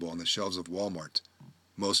available on the shelves of Walmart,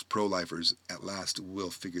 most pro-lifers at last will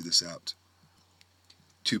figure this out.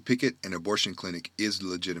 To picket an abortion clinic is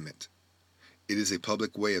legitimate. It is a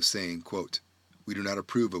public way of saying, quote, "We do not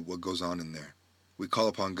approve of what goes on in there. We call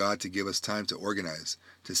upon God to give us time to organize,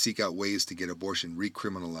 to seek out ways to get abortion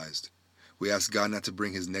recriminalized. We ask God not to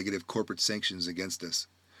bring his negative corporate sanctions against us.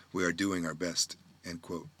 We are doing our best." End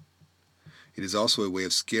quote. It is also a way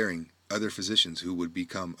of scaring other physicians who would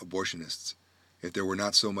become abortionists if there were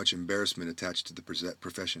not so much embarrassment attached to the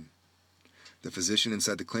profession. The physician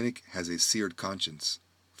inside the clinic has a seared conscience,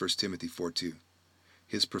 1 Timothy 4:2.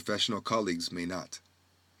 His professional colleagues may not.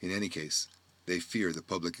 In any case, they fear the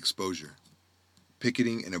public exposure.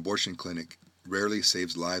 Picketing an abortion clinic rarely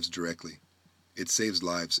saves lives directly. It saves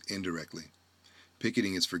lives indirectly.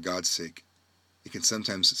 Picketing is for God's sake. It can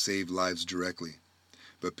sometimes save lives directly.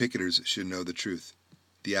 But picketers should know the truth.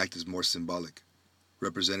 The act is more symbolic,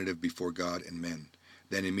 representative before God and men,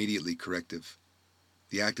 than immediately corrective.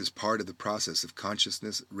 The act is part of the process of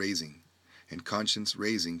consciousness raising, and conscience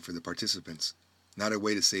raising for the participants, not a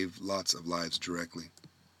way to save lots of lives directly.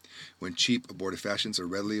 When cheap abortifacients are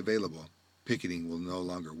readily available, picketing will no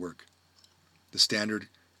longer work. The standard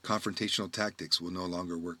confrontational tactics will no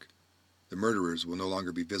longer work. The murderers will no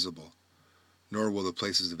longer be visible, nor will the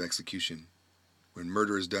places of execution. When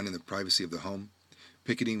murder is done in the privacy of the home,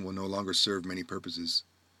 picketing will no longer serve many purposes,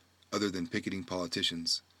 other than picketing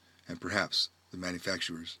politicians, and perhaps the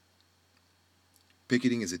manufacturers.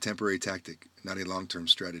 Picketing is a temporary tactic, not a long-term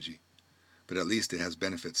strategy, but at least it has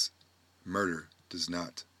benefits. Murder does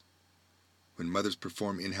not. When mothers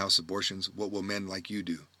perform in-house abortions, what will men like you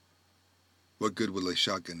do? What good will a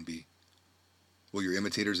shotgun be? Will your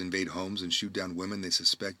imitators invade homes and shoot down women they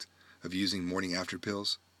suspect of using morning after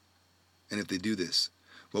pills? And if they do this,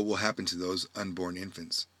 what will happen to those unborn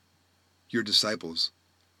infants? Your disciples,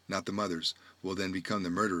 not the mothers, will then become the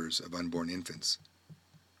murderers of unborn infants.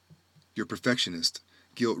 Your perfectionist,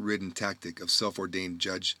 guilt-ridden tactic of self-ordained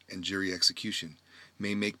judge and jury execution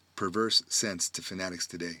may make perverse sense to fanatics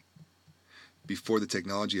today, before the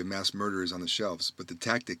technology of mass murder is on the shelves, but the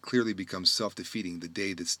tactic clearly becomes self-defeating the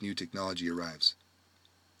day this new technology arrives.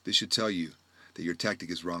 This should tell you that your tactic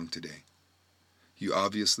is wrong today. You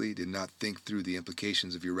obviously did not think through the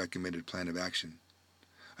implications of your recommended plan of action.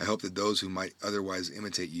 I hope that those who might otherwise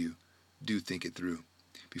imitate you do think it through,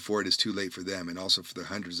 before it is too late for them and also for the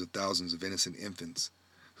hundreds of thousands of innocent infants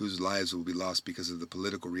whose lives will be lost because of the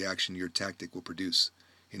political reaction your tactic will produce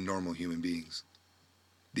in normal human beings.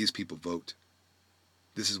 These people vote.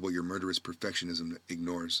 This is what your murderous perfectionism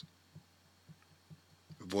ignores.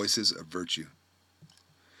 Voices of virtue.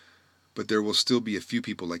 But there will still be a few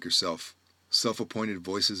people like yourself, self-appointed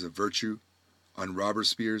voices of virtue on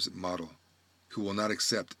Robespierre's model, who will not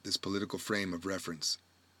accept this political frame of reference.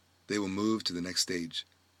 They will move to the next stage.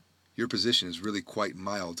 Your position is really quite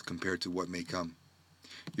mild compared to what may come.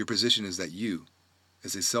 Your position is that you,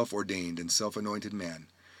 as a self-ordained and self-anointed man,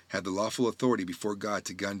 had the lawful authority before God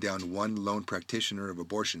to gun down one lone practitioner of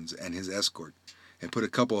abortions and his escort, and put a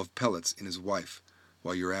couple of pellets in his wife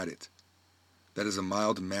while you're at it. That is a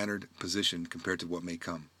mild-mannered position compared to what may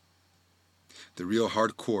come. The real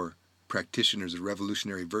hardcore practitioners of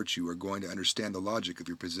revolutionary virtue are going to understand the logic of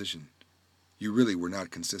your position. You really were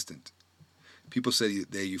not consistent. People say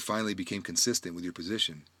that you finally became consistent with your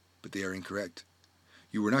position, but they are incorrect.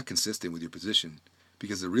 You were not consistent with your position,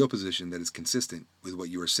 because the real position that is consistent with what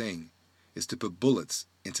you are saying is to put bullets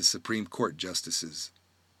into Supreme Court justices.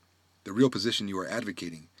 The real position you are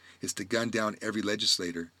advocating is to gun down every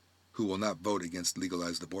legislator who will not vote against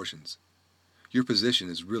legalized abortions. Your position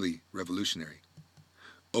is really revolutionary.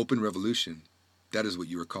 Open revolution, that is what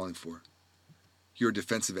you are calling for. Your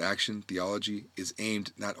defensive action theology is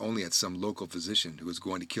aimed not only at some local physician who is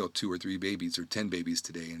going to kill 2 or 3 babies or 10 babies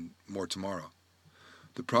today and more tomorrow.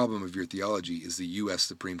 The problem of your theology is the U.S.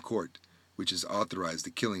 Supreme Court, which has authorized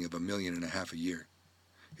the killing of 1.5 million a year.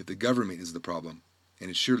 If the government is the problem, and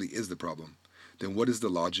it surely is the problem, then what is the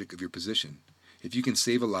logic of your position? If you can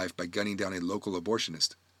save a life by gunning down a local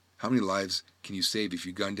abortionist, how many lives can you save if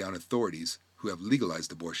you gun down authorities who have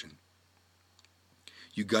legalized abortion?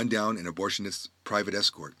 You gun down an abortionist's private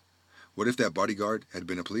escort. What if that bodyguard had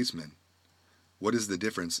been a policeman? What is the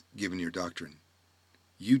difference given your doctrine?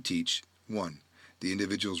 You teach 1. The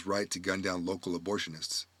individual's right to gun down local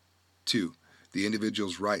abortionists. 2. The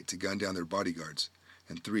individual's right to gun down their bodyguards.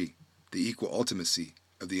 And 3. The equal ultimacy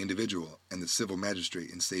of the individual and the civil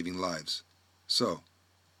magistrate in saving lives. So,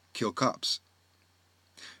 kill cops.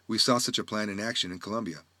 We saw such a plan in action in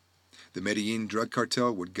Colombia. The Medellin drug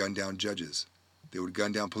cartel would gun down judges. They would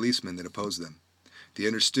gun down policemen that opposed them. They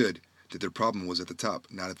understood that their problem was at the top,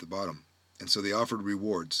 not at the bottom, and so they offered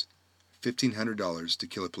rewards, $1,500 to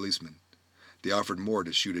kill a policeman. They offered more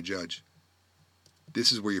to shoot a judge.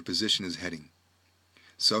 This is where your position is heading.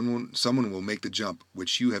 Someone will make the jump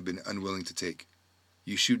which you have been unwilling to take.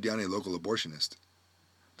 You shoot down a local abortionist.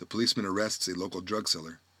 The policeman arrests a local drug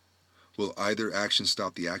seller. Will either action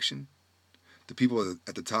stop the action? The people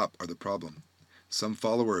at the top are the problem. Some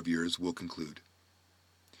follower of yours will conclude.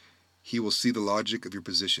 He will see the logic of your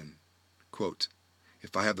position. Quote,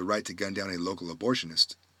 if I have the right to gun down a local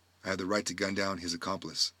abortionist, I have the right to gun down his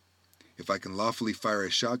accomplice. If I can lawfully fire a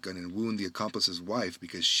shotgun and wound the accomplice's wife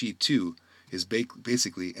because she, too, is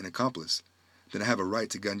basically an accomplice, then I have a right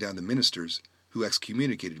to gun down the ministers who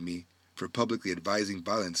excommunicated me for publicly advising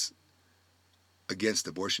violence against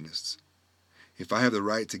abortionists. If I have the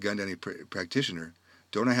right to gun down a practitioner,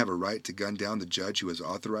 don't I have a right to gun down the judge who has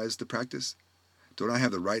authorized the practice? Don't I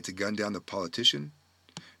have the right to gun down the politician?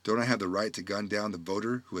 Don't I have the right to gun down the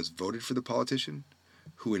voter who has voted for the politician,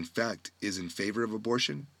 who in fact is in favor of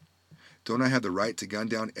abortion? Don't I have the right to gun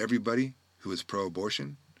down everybody who is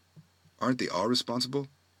pro-abortion? Aren't they all responsible?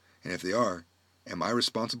 And if they are, am I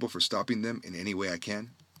responsible for stopping them in any way I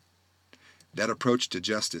can? That approach to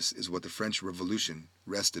justice is what the French Revolution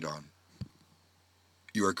rested on.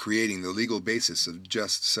 You are creating the legal basis of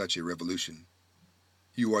just such a revolution.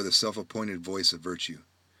 You are the self-appointed voice of virtue,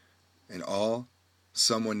 and all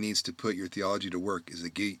someone needs to put your theology to work is a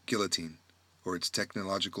guillotine, or its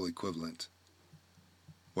technological equivalent.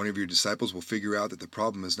 One of your disciples will figure out that the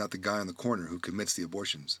problem is not the guy on the corner who commits the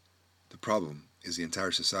abortions. The problem is the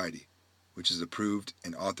entire society, which has approved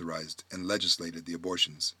and authorized and legislated the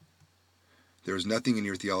abortions. There is nothing in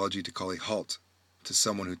your theology to call a halt to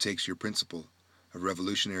someone who takes your principle of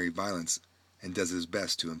revolutionary violence and does his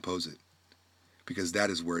best to impose it, because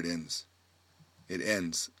that is where it ends. It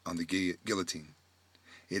ends on the guillotine.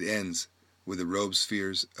 It ends with the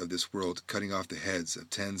robespheres of this world cutting off the heads of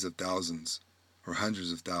tens of thousands or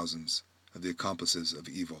hundreds of thousands of the accomplices of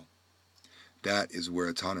evil. That is where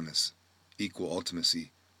autonomous, equal ultimacy,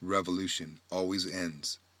 revolution always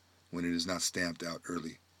ends when it is not stamped out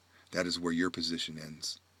early. That is where your position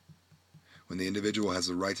ends. When the individual has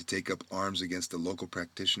the right to take up arms against the local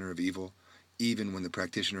practitioner of evil, even when the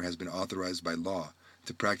practitioner has been authorized by law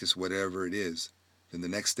to practice whatever it is, then the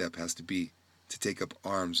next step has to be to take up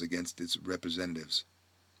arms against its representatives,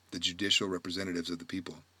 the judicial representatives of the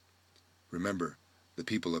people. Remember, the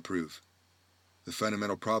people approve. The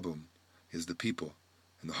fundamental problem is the people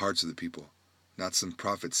and the hearts of the people, not some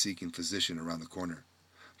profit-seeking physician around the corner.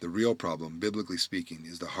 The real problem, biblically speaking,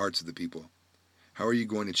 is the hearts of the people. How are you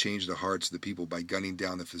going to change the hearts of the people by gunning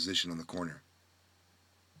down the physician on the corner?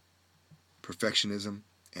 Perfectionism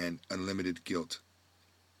and unlimited guilt.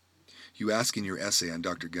 You ask in your essay on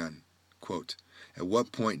Dr. Gunn, quote, at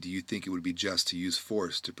what point do you think it would be just to use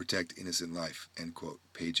force to protect innocent life, end quote,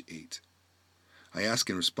 page 8. I ask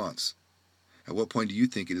in response, at what point do you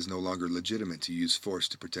think it is no longer legitimate to use force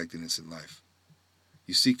to protect innocent life?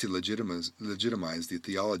 You seek to legitimize the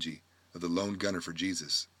theology of the lone gunner for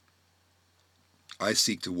Jesus. I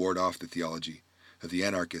seek to ward off the theology of the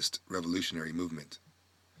anarchist revolutionary movement.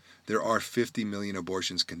 There are 50 million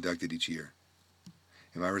abortions conducted each year.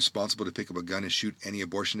 Am I responsible to pick up a gun and shoot any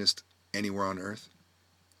abortionist anywhere on earth?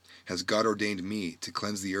 Has God ordained me to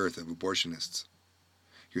cleanse the earth of abortionists?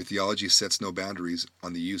 Your theology sets no boundaries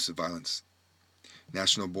on the use of violence.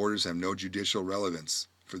 National borders have no judicial relevance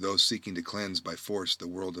for those seeking to cleanse by force the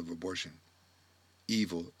world of abortion.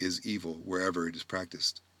 Evil is evil wherever it is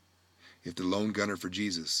practiced. If the lone gunner for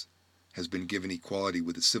Jesus has been given equality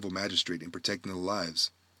with the civil magistrate in protecting the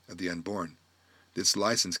lives of the unborn, This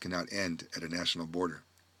license cannot end at a national border.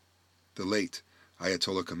 The late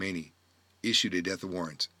Ayatollah Khomeini issued a death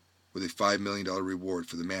warrant with a $5 million reward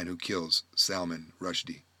for the man who kills Salman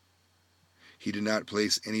Rushdie. He did not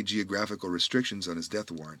place any geographical restrictions on his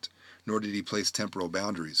death warrant, nor did he place temporal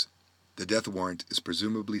boundaries. The death warrant is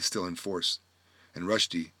presumably still in force, and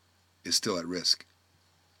Rushdie is still at risk.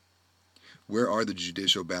 Where are the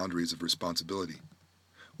judicial boundaries of responsibility?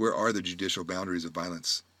 Where are the judicial boundaries of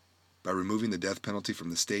violence? By removing the death penalty from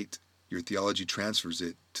the state, your theology transfers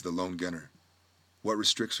it to the lone gunner. What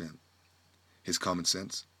restricts him? His common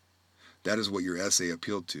sense? That is what your essay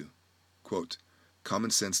appealed to. Quote,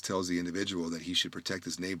 "Common sense tells the individual that he should protect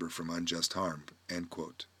his neighbor from unjust harm," end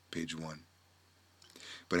quote, page 1.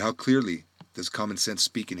 But how clearly does common sense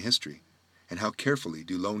speak in history, and how carefully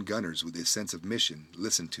do lone gunners with a sense of mission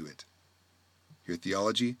listen to it? Your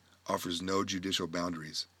theology offers no judicial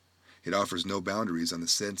boundaries. It offers no boundaries on the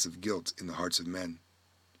sense of guilt in the hearts of men.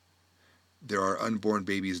 There are unborn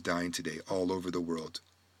babies dying today all over the world.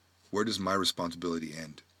 Where does my responsibility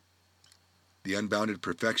end? The unbounded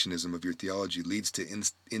perfectionism of your theology leads to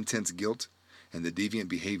intense guilt and the deviant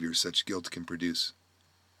behavior such guilt can produce.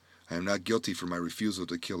 I am not guilty for my refusal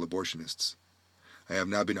to kill abortionists. I have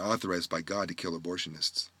not been authorized by God to kill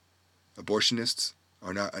abortionists. Abortionists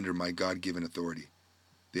are not under my God-given authority.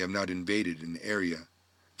 They have not invaded an area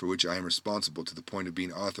for which I am responsible to the point of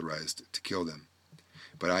being authorized to kill them.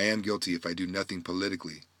 But I am guilty if I do nothing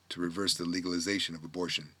politically to reverse the legalization of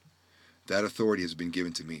abortion. That authority has been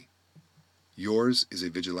given to me. Yours is a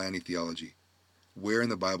vigilante theology. Where in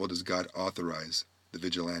the Bible does God authorize the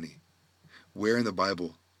vigilante? Where in the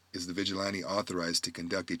Bible is the vigilante authorized to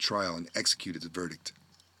conduct a trial and execute its verdict?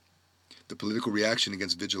 The political reaction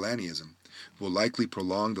against vigilantism will likely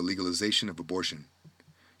prolong the legalization of abortion.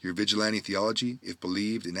 Your vigilante theology, if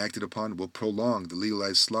believed and acted upon, will prolong the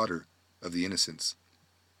legalized slaughter of the innocents.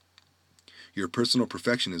 Your personal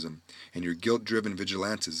perfectionism and your guilt-driven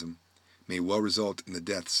vigilantism may well result in the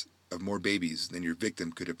deaths of more babies than your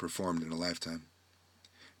victim could have performed in a lifetime.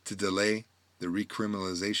 To delay the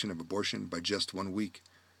recriminalization of abortion by just 1 week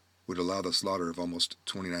would allow the slaughter of almost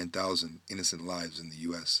 29,000 innocent lives in the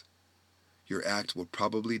U.S. Your act will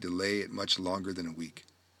probably delay it much longer than a week.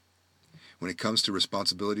 When it comes to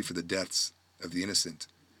responsibility for the deaths of the innocent,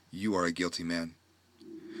 you are a guilty man.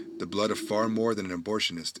 The blood of far more than an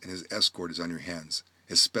abortionist and his escort is on your hands,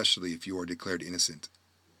 especially if you are declared innocent.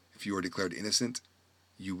 If you are declared innocent,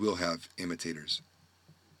 you will have imitators.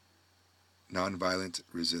 Nonviolent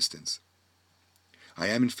resistance. I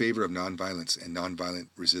am in favor of nonviolence and nonviolent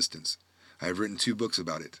resistance. I have written 2 books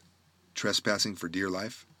about it, Trespassing for Dear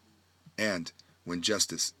Life and When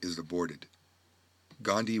Justice is Aborted.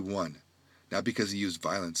 Gandhi won, not because he used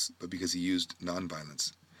violence, but because he used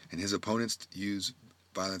nonviolence, and his opponents used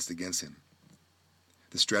violence against him.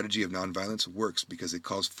 The strategy of nonviolence works because it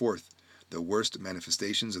calls forth the worst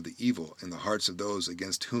manifestations of the evil in the hearts of those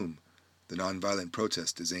against whom the nonviolent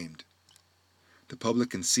protest is aimed. The public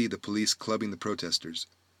can see the police clubbing the protesters.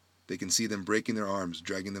 They can see them breaking their arms,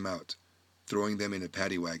 dragging them out, throwing them into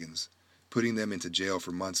paddy wagons, putting them into jail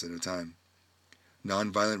for months at a time.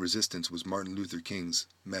 Nonviolent resistance was Martin Luther King's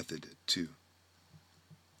method, too.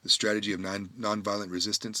 The strategy of nonviolent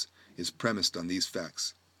resistance is premised on these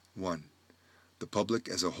facts. 1. The public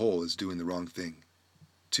as a whole is doing the wrong thing.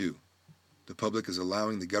 2. The public is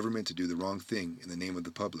allowing the government to do the wrong thing in the name of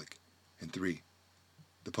the public. And 3.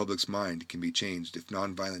 The public's mind can be changed if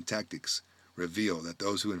nonviolent tactics reveal that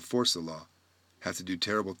those who enforce the law have to do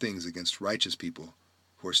terrible things against righteous people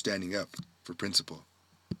who are standing up for principle.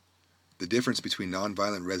 The difference between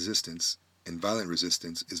nonviolent resistance and violent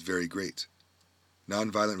resistance is very great.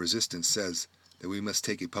 Nonviolent resistance says that we must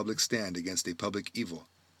take a public stand against a public evil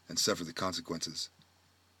and suffer the consequences.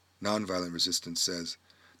 Nonviolent resistance says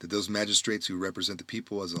that those magistrates who represent the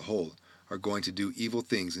people as a whole are going to do evil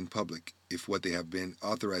things in public if what they have been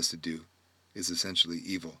authorized to do is essentially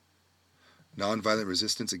evil. Nonviolent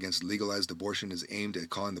resistance against legalized abortion is aimed at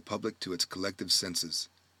calling the public to its collective senses.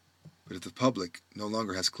 But if the public no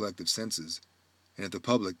longer has collective senses, and if the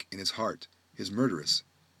public, in its heart, is murderous,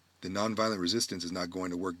 then nonviolent resistance is not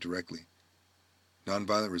going to work directly.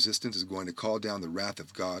 Nonviolent resistance is going to call down the wrath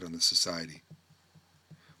of God on the society.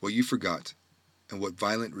 What you forgot, and what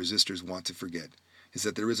violent resistors want to forget, is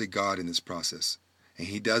that there is a God in this process, and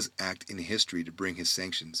He does act in history to bring His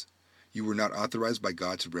sanctions. You were not authorized by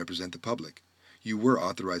God to represent the public. You were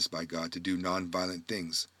authorized by God to do nonviolent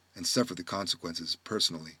things and suffer the consequences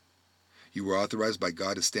personally. You were authorized by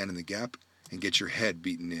God to stand in the gap and get your head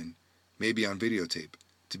beaten in, maybe on videotape,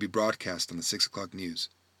 to be broadcast on the 6 o'clock news.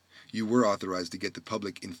 You were authorized to get the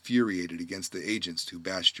public infuriated against the agents who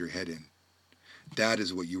bashed your head in. That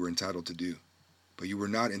is what you were entitled to do. But you were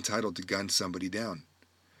not entitled to gun somebody down.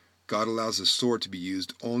 God allows the sword to be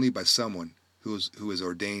used only by someone who is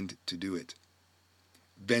ordained to do it.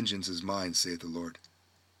 Vengeance is mine, saith the Lord.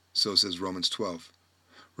 So says Romans 12.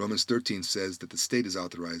 Romans 13 says that the state is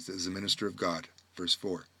authorized as a minister of God, verse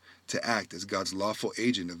 4, to act as God's lawful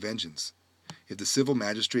agent of vengeance. If the civil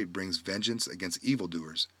magistrate brings vengeance against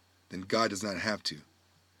evildoers, then God does not have to,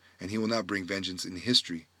 and he will not bring vengeance in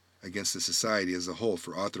history against the society as a whole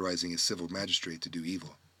for authorizing a civil magistrate to do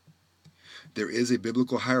evil. There is a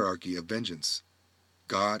biblical hierarchy of vengeance.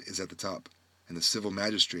 God is at the top, and the civil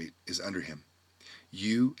magistrate is under him.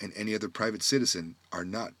 You and any other private citizen are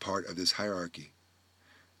not part of this hierarchy.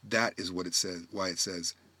 That is what it says, why it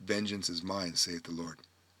says, "Vengeance is mine, saith the Lord."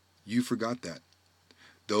 You forgot that.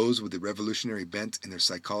 Those with a revolutionary bent in their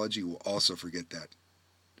psychology will also forget that.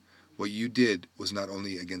 What you did was not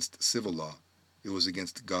only against civil law, it was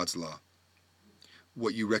against God's law.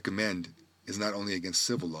 What you recommend is not only against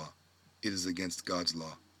civil law, it is against God's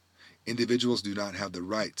law. Individuals do not have the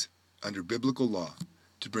right, under biblical law,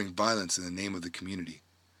 to bring violence in the name of the community.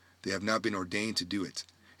 They have not been ordained to do it,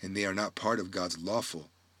 and they are not part of God's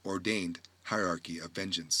lawful, ordained hierarchy of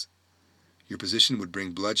vengeance. Your position would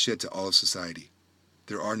bring bloodshed to all of society.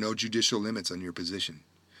 There are no judicial limits on your position.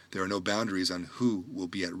 There are no boundaries on who will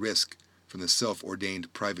be at risk from the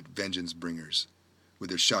self-ordained private vengeance bringers, with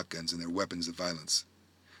their shotguns and their weapons of violence.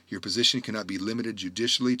 Your position cannot be limited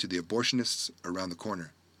judicially to the abortionists around the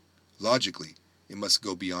corner. Logically, it must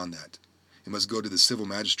go beyond that. It must go to the civil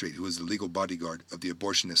magistrate who is the legal bodyguard of the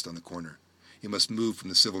abortionist on the corner. It must move from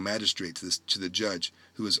the civil magistrate to the judge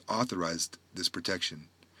who has authorized this protection,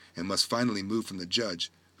 and must finally move from the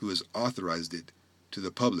judge who has authorized it to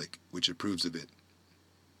the public which approves of it.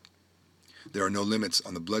 There are no limits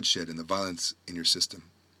on the bloodshed and the violence in your system.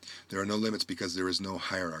 There are no limits because there is no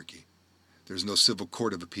hierarchy. There is no civil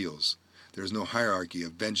court of appeals. There is no hierarchy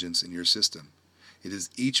of vengeance in your system. It is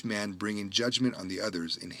each man bringing judgment on the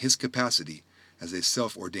others in his capacity as a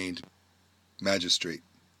self-ordained magistrate.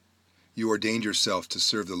 You ordained yourself to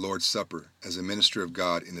serve the Lord's Supper as a minister of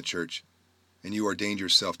God in the church, and you ordained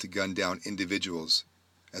yourself to gun down individuals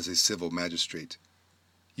as a civil magistrate.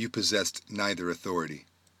 You possessed neither authority.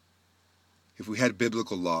 If we had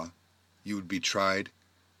biblical law, you would be tried,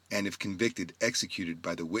 and if convicted, executed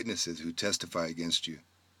by the witnesses who testify against you.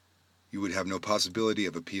 You would have no possibility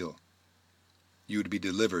of appeal. You would be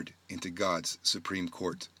delivered into God's supreme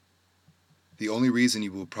court. The only reason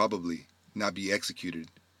you will probably not be executed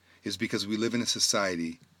is because we live in a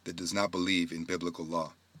society that does not believe in biblical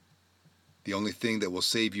law. The only thing that will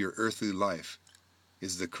save your earthly life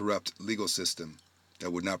is the corrupt legal system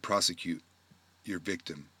that would not prosecute your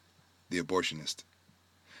victim, the abortionist.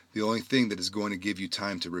 The only thing that is going to give you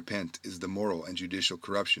time to repent is the moral and judicial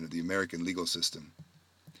corruption of the American legal system.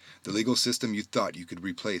 The legal system you thought you could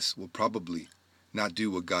replace will probably not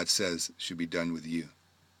do what God says should be done with you.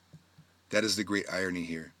 That is the great irony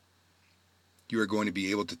here. You are going to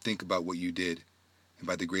be able to think about what you did, and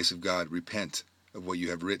by the grace of God, repent of what you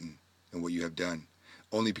have written and what you have done,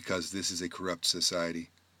 only because this is a corrupt society.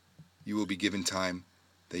 You will be given time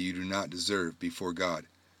that you do not deserve before God,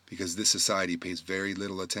 because this society pays very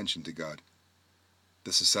little attention to God.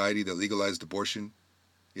 The society that legalized abortion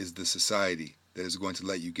is the society that is going to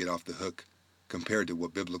let you get off the hook compared to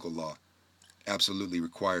what biblical law absolutely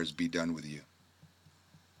requires be done with you.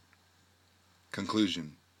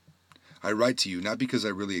 Conclusion. I write to you not because I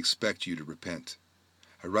really expect you to repent.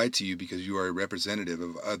 I write to you because you are a representative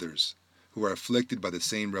of others who are afflicted by the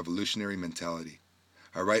same revolutionary mentality.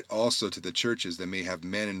 I write also to the churches that may have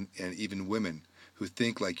men and even women who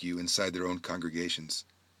think like you inside their own congregations.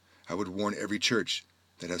 I would warn every church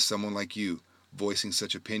that has someone like you voicing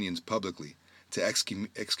such opinions publicly to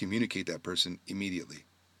excommunicate that person immediately.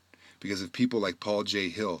 Because if people like Paul J.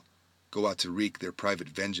 Hill go out to wreak their private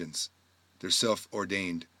vengeance, their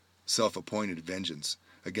self-ordained, self-appointed vengeance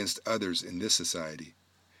against others in this society,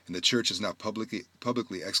 and the church has not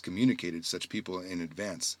publicly excommunicated such people in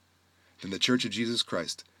advance, then the Church of Jesus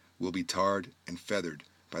Christ will be tarred and feathered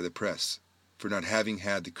by the press for not having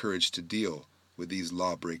had the courage to deal with these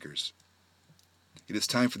lawbreakers. It is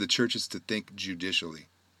time for the churches to think judicially.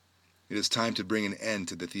 It is time to bring an end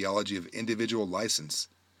to the theology of individual license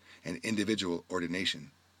and individual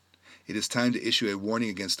ordination. It is time to issue a warning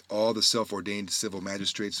against all the self-ordained civil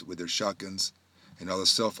magistrates with their shotguns and all the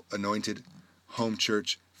self-anointed home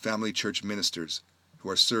church, family church ministers who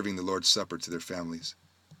are serving the Lord's Supper to their families.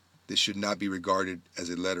 This should not be regarded as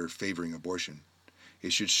a letter favoring abortion.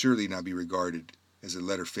 It should surely not be regarded as a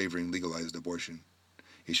letter favoring legalized abortion.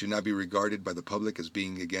 He should not be regarded by the public as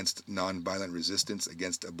being against nonviolent resistance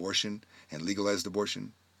against abortion and legalized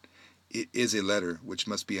abortion. It is a letter which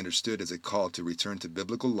must be understood as a call to return to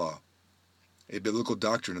biblical law, a biblical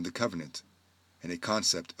doctrine of the covenant, and a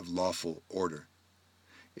concept of lawful order.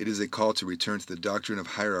 It is a call to return to the doctrine of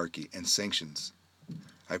hierarchy and sanctions.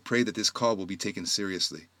 I pray that this call will be taken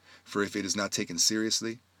seriously, for if it is not taken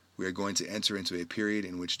seriously, we are going to enter into a period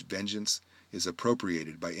in which vengeance is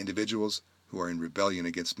appropriated by individuals who are in rebellion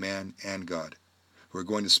against man and God, who are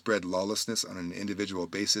going to spread lawlessness on an individual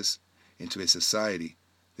basis into a society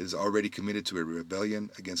that is already committed to a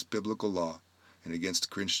rebellion against biblical law and against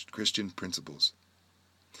Christian principles.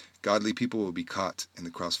 Godly people will be caught in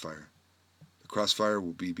the crossfire. The crossfire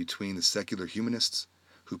will be between the secular humanists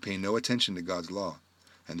who pay no attention to God's law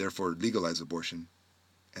and therefore legalize abortion,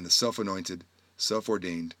 and the self-anointed,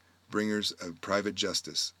 self-ordained bringers of private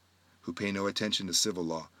justice who pay no attention to civil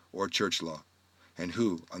law or church law, and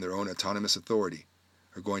who, on their own autonomous authority,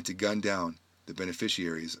 are going to gun down the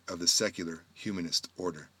beneficiaries of the secular humanist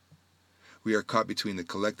order. We are caught between the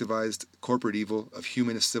collectivized corporate evil of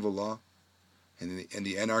humanist civil law and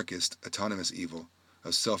the anarchist autonomous evil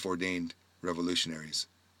of self-ordained revolutionaries.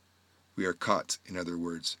 We are caught, in other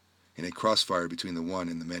words, in a crossfire between the one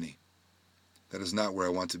and the many. That is not where I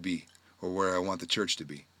want to be, or where I want the church to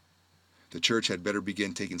be. The church had better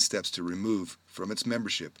begin taking steps to remove from its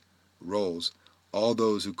membership rolls all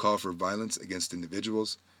those who call for violence against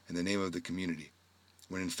individuals in the name of the community,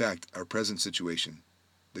 when in fact our present situation,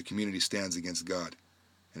 the community stands against God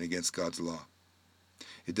and against God's law.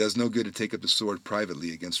 It does no good to take up the sword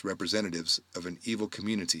privately against representatives of an evil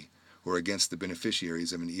community or against the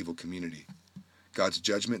beneficiaries of an evil community. God's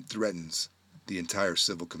judgment threatens the entire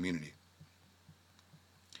civil community.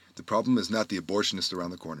 The problem is not the abortionist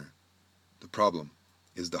around the corner. The problem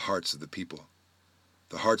is the hearts of the people.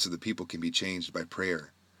 The hearts of the people can be changed by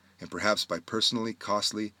prayer and perhaps by personally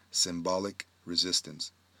costly, symbolic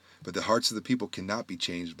resistance. But the hearts of the people cannot be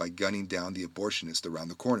changed by gunning down the abortionist around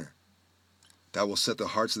the corner. That will set the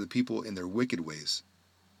hearts of the people in their wicked ways.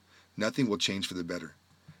 Nothing will change for the better.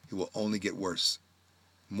 It will only get worse.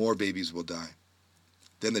 More babies will die.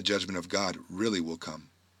 Then the judgment of God really will come.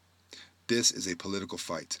 This is a political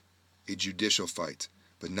fight, a judicial fight,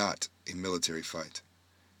 but not a military fight.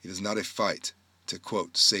 It is not a fight to,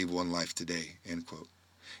 quote, save one life today, end quote.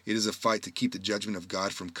 It is a fight to keep the judgment of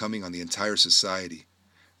God from coming on the entire society.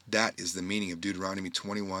 That is the meaning of Deuteronomy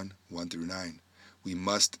 21, 1-9. We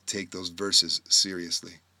must take those verses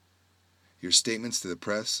seriously. Your statements to the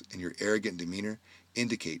press and your arrogant demeanor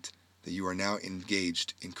indicate that you are now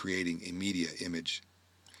engaged in creating a media image.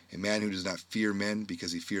 A man who does not fear men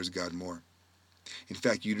because he fears God more. In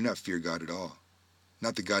fact, you do not fear God at all.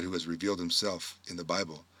 Not the God who has revealed himself in the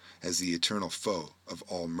Bible as the eternal foe of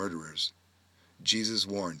all murderers. Jesus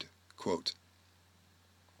warned, quote,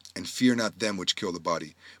 "And fear not them which kill the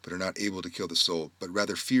body, but are not able to kill the soul, but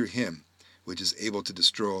rather fear him which is able to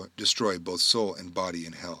destroy both soul and body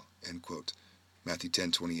in hell," end quote. Matthew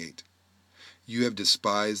 10:28. You have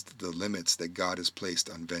despised the limits that God has placed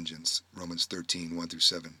on vengeance, Romans 13,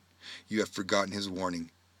 1-7. You have forgotten his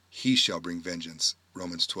warning, he shall bring vengeance,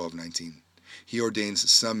 Romans 12:19. He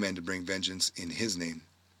ordains some men to bring vengeance in his name.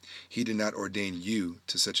 He did not ordain you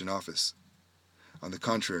to such an office. On the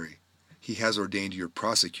contrary, he has ordained your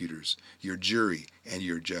prosecutors, your jury, and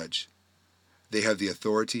your judge. They have the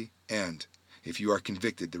authority and, if you are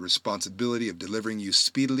convicted, the responsibility of delivering you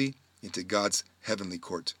speedily into God's heavenly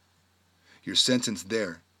court. Your sentence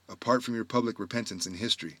there, apart from your public repentance in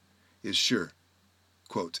history, is sure,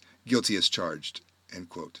 quote, "guilty as charged," end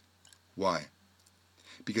quote. Why?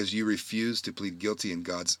 Because you refuse to plead guilty in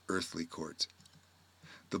God's earthly court.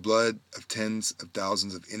 The blood of tens of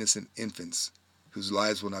thousands of innocent infants whose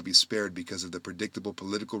lives will not be spared because of the predictable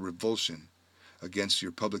political revulsion against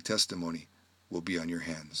your public testimony will be on your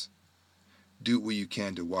hands. Do what you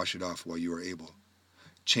can to wash it off while you are able.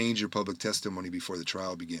 Change your public testimony before the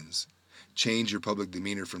trial begins. Change your public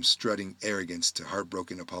demeanor from strutting arrogance to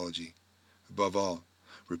heartbroken apology. Above all,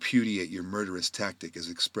 repudiate your murderous tactic as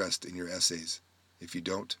expressed in your essays. If you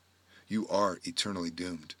don't, you are eternally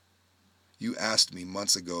doomed. You asked me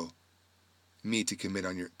months ago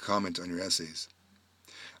to comment on your essays.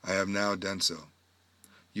 I have now done so.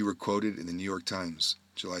 You were quoted in the New York Times,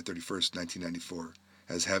 July 31st, 1994,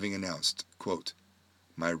 as having announced, quote,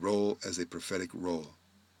 "my role as a prophetic role,"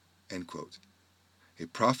 end quote. A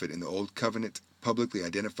prophet in the Old Covenant publicly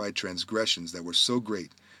identified transgressions that were so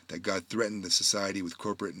great that God threatened the society with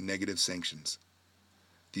corporate negative sanctions.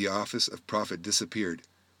 The office of prophet disappeared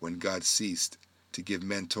when God ceased to give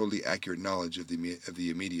men totally accurate knowledge of the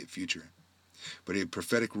immediate future. But a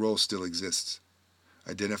prophetic role still exists.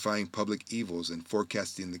 identifying public evils and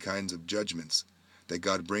forecasting the kinds of judgments that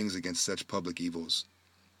God brings against such public evils.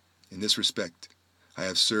 In this respect, I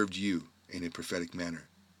have served you in a prophetic manner,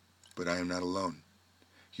 but I am not alone.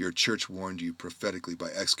 Your church warned you prophetically by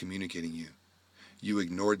excommunicating you. You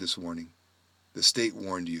ignored this warning. The state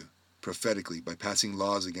warned you prophetically by passing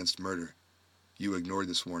laws against murder. You ignored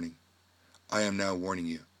this warning. I am now warning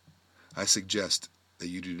you. I suggest that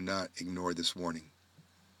you do not ignore this warning.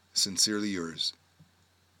 Sincerely yours,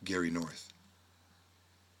 Gary North.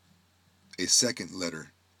 A second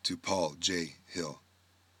letter to Paul J. Hill.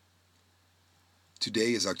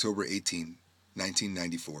 Today is October 18,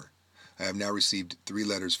 1994. I have now received 3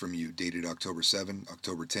 letters from you dated October 7,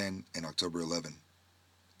 October 10, and October 11.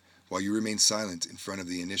 While you remained silent in front of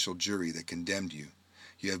the initial jury that condemned you,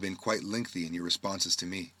 you have been quite lengthy in your responses to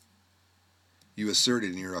me. You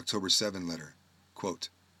asserted in your October 7 letter, quote,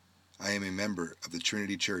 I am a member of the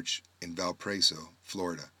Trinity Church in Valparaiso,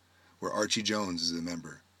 Florida, where Archie Jones is a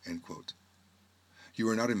member, end quote. You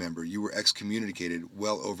are not a member. You were excommunicated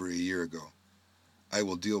well over a year ago. I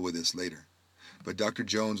will deal with this later. But Dr.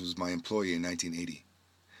 Jones was my employee in 1980.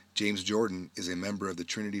 James Jordan is a member of the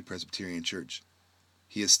Trinity Presbyterian Church.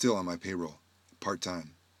 He is still on my payroll,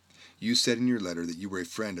 part-time. You said in your letter that you were a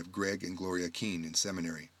friend of Greg and Gloria Keene in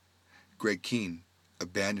seminary. Greg Keene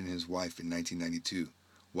abandoned his wife in 1992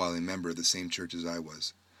 while a member of the same church as I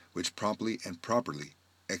was, which promptly and properly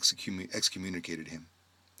excommunicated him.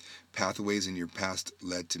 Pathways in your past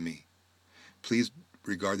led to me. Please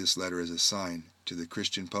regard this letter as a sign to the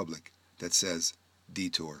Christian public that says,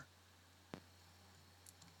 Detour.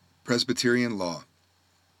 Presbyterian Law.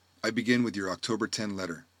 I begin with your October 10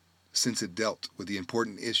 letter, since it dealt with the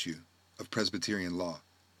important issue of Presbyterian law.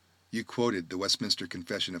 You quoted the Westminster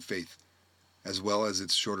Confession of Faith, as well as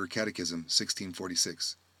its shorter catechism,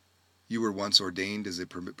 1646. You were once ordained as a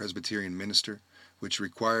Presbyterian minister, which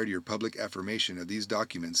required your public affirmation of these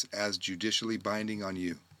documents as judicially binding on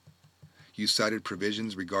you. You cited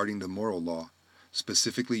provisions regarding the moral law.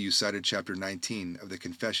 Specifically, you cited Chapter 19 of the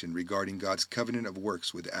Confession regarding God's covenant of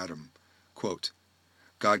works with Adam. Quote,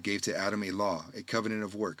 God gave to Adam a law, a covenant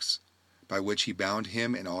of works, by which he bound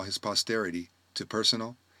him and all his posterity to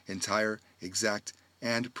personal, entire, exact,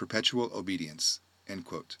 and perpetual obedience. End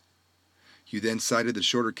quote. You then cited the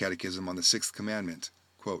shorter catechism on the Sixth Commandment.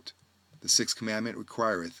 Quote, the Sixth Commandment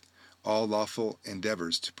requireth all lawful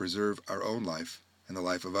endeavors to preserve our own life and the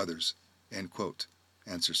life of others. End quote.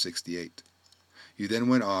 Answer 68. You then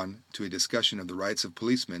went on to a discussion of the rights of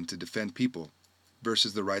policemen to defend people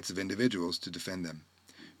versus the rights of individuals to defend them,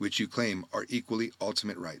 which you claim are equally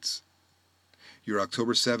ultimate rights. Your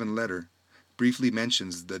October 7 letter briefly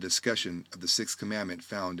mentions the discussion of the Sixth Commandment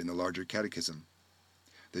found in the larger catechism.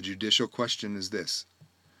 The judicial question is this: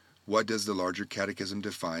 what does the larger catechism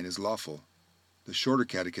define as lawful? The shorter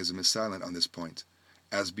catechism is silent on this point,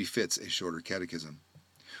 as befits a shorter catechism.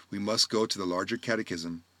 We must go to the larger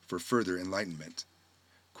catechism for further enlightenment.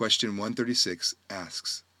 Question 136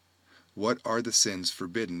 asks, what are the sins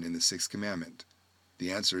forbidden in the Sixth Commandment?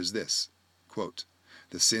 The answer is this, quote,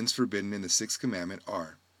 the sins forbidden in the Sixth Commandment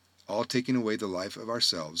are all taking away the life of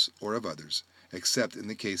ourselves or of others, except in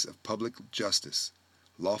the case of public justice,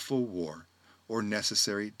 lawful war, or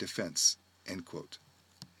necessary defense. End quote.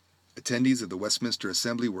 Attendees of the Westminster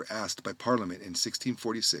Assembly were asked by Parliament in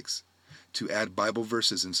 1646 to add Bible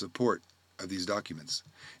verses in support of these documents,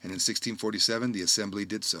 and in 1647 the Assembly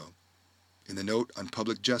did so. In the note on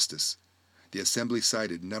public justice, the Assembly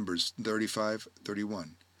cited Numbers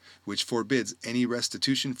 35:31, which forbids any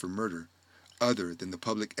restitution for murder other than the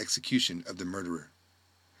public execution of the murderer.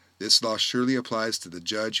 This law surely applies to the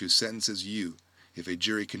judge who sentences you if a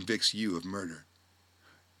jury convicts you of murder.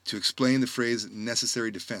 To explain the phrase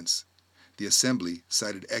necessary defense, the Assembly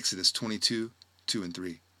cited Exodus 22:2 and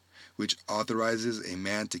 3, which authorizes a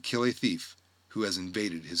man to kill a thief who has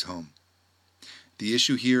invaded his home. The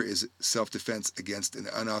issue here is self-defense against an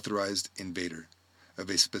unauthorized invader of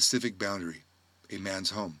a specific boundary, a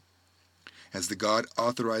man's home. As the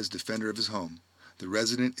God-authorized defender of his home, the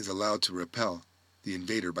resident is allowed to repel the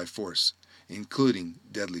invader by force, including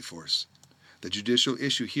deadly force. The judicial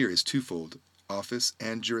issue here is twofold: office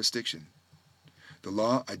and jurisdiction. The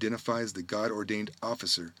law identifies the God-ordained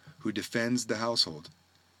officer who defends the household,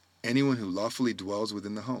 anyone who lawfully dwells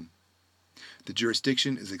within the home. The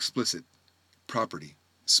jurisdiction is explicit: property,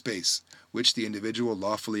 space, which the individual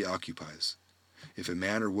lawfully occupies. If a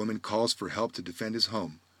man or woman calls for help to defend his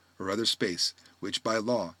home or other space which by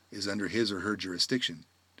law is under his or her jurisdiction,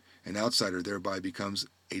 an outsider thereby becomes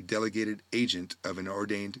a delegated agent of an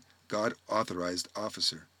ordained, God-authorized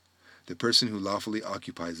officer, the person who lawfully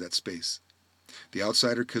occupies that space. The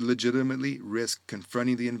outsider could legitimately risk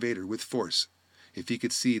confronting the invader with force if he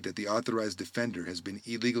could see that the authorized defender has been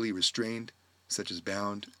illegally restrained, such as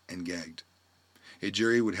bound and gagged. A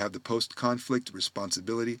jury would have the post-conflict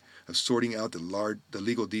responsibility of sorting out the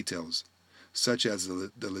legal details, such as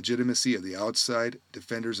the legitimacy of the outside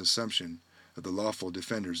defender's assumption of the lawful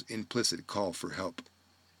defender's implicit call for help.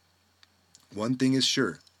 One thing is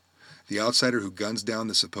sure: the outsider who guns down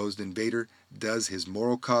the supposed invader does his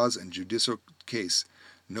moral cause and judicial case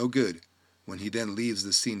no good when he then leaves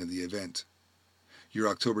the scene of the event. Your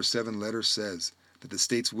October 7 letter says that the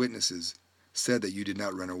state's witnesses said that you did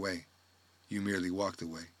not run away. You merely walked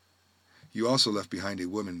away. You also left behind a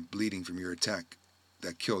woman bleeding from your attack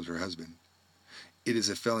that killed her husband. It is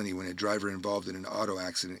a felony when a driver involved in an auto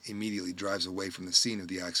accident immediately drives away from the scene of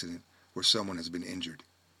the accident where someone has been injured.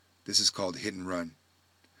 This is called hit and run.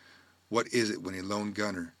 What is it when a lone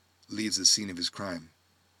gunner leaves the scene of his crime?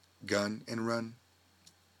 Gun and run?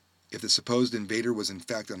 If the supposed invader was in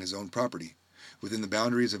fact on his own property, within the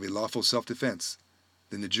boundaries of a lawful self-defense,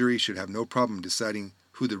 then the jury should have no problem deciding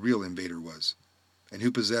who the real invader was, and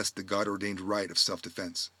who possessed the God-ordained right of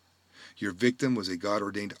self-defense. Your victim was a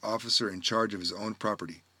God-ordained officer in charge of his own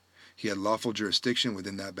property. He had lawful jurisdiction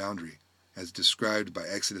within that boundary, as described by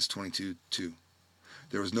Exodus 22:2.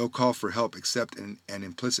 There was no call for help except an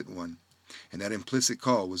implicit one, and that implicit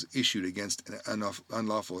call was issued against an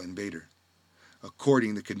unlawful invader.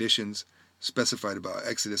 According to the conditions specified about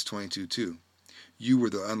Exodus 22:2, you were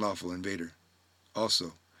the unlawful invader.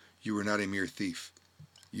 Also, you were not a mere thief.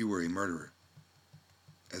 You were a murderer.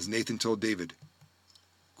 As Nathan told David,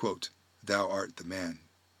 quote, "Thou art the man,"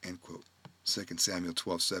 end quote. 2 Samuel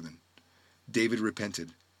 12:7. David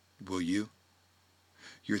repented. Will you?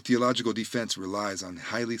 Your theological defense relies on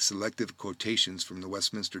highly selective quotations from the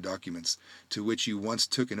Westminster documents to which you once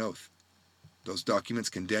took an oath. Those documents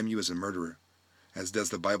condemn you as a murderer, as does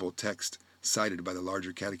the Bible text cited by the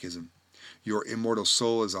larger catechism. Your immortal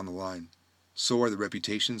soul is on the line. So are the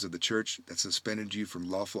reputations of the church that suspended you from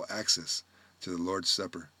lawful access to the Lord's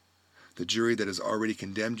Supper. The jury that has already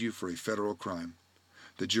condemned you for a federal crime.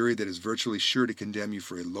 The jury that is virtually sure to condemn you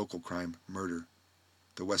for a local crime, murder.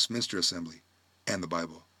 The Westminster Assembly and the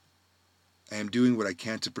Bible. I am doing what I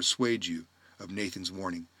can to persuade you of Nathan's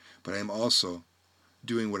warning, but I am also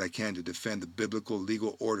doing what I can to defend the biblical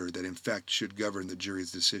legal order that in fact should govern the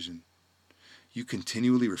jury's decision. You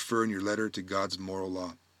continually refer in your letter to God's moral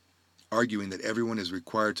law, arguing that everyone is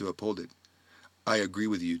required to uphold it. I agree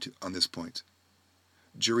with you on this point.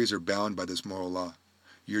 Juries are bound by this moral law.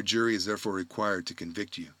 Your jury is therefore required to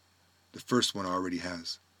convict you. The first one already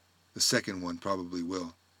has. The second one probably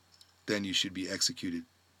will. Then you should be executed.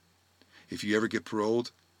 If you ever get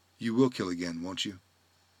paroled, you will kill again, won't you?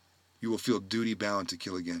 You will feel duty-bound to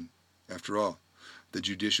kill again. After all, the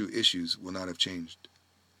judicial issues will not have changed.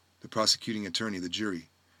 The prosecuting attorney, the jury,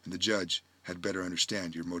 and the judge had better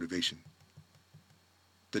understand your motivation.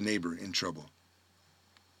 The neighbor in trouble.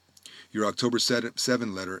 Your October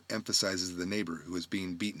 7 letter emphasizes the neighbor who is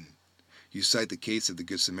being beaten. You cite the case of the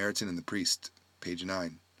Good Samaritan and the priest, page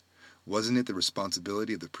 9. Wasn't it the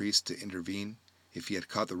responsibility of the priest to intervene if he had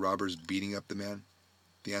caught the robbers beating up the man?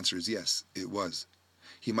 The answer is yes, it was.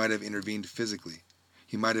 He might have intervened physically.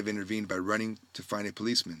 He might have intervened by running to find a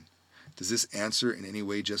policeman. Does this answer in any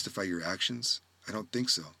way justify your actions? I don't think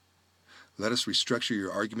so. Let us restructure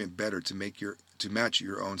your argument better to match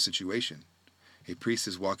your own situation. A priest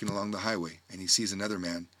is walking along the highway, and he sees another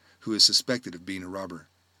man who is suspected of being a robber.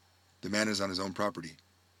 The man is on his own property.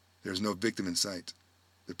 There is no victim in sight.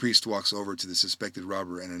 The priest walks over to the suspected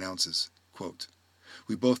robber and announces, quote,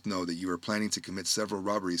 "We both know that you are planning to commit several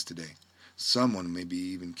robberies today. Someone may be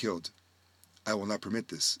even killed. I will not permit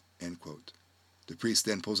this," end quote. The priest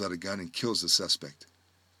then pulls out a gun and kills the suspect.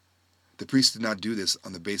 The priest did not do this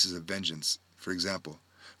on the basis of vengeance, for example,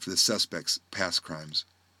 for the suspect's past crimes.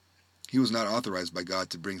 He was not authorized by God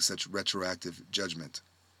to bring such retroactive judgment.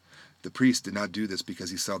 The priest did not do this because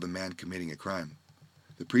he saw the man committing a crime.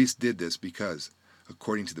 The priest did this because,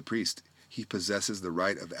 according to the priest, he possesses the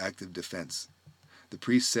right of active defense. The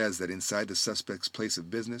priest says that inside the suspect's place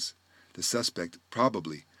of business, the suspect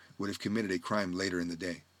probably would have committed a crime later in the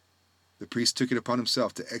day. The priest took it upon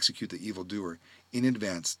himself to execute the evildoer in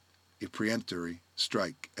advance, a peremptory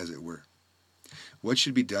strike, as it were. What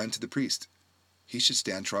should be done to the priest? He should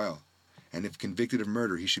stand trial, and if convicted of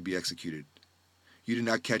murder, he should be executed. You did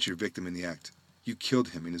not catch your victim in the act. You killed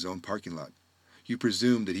him in his own parking lot. You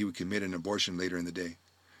presumed that he would commit an abortion later in the day.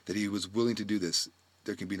 That he was willing to do this,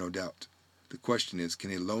 there can be no doubt. The question is,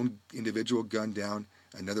 can a lone individual gun down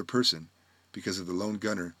another person because of the lone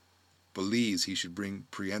gunner believes he should bring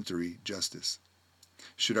peremptory justice?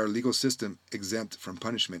 Should our legal system exempt from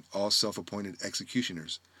punishment all self-appointed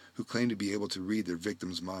executioners who claim to be able to read their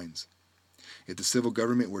victims' minds? If the civil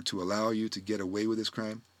government were to allow you to get away with this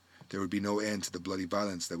crime, there would be no end to the bloody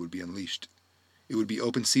violence that would be unleashed. It would be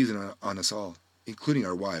open season on us all, including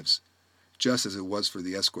our wives, just as it was for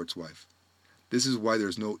the escort's wife. This is why there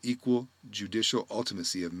is no equal judicial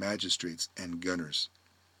ultimacy of magistrates and gunners.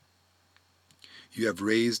 You have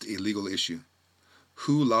raised a legal issue.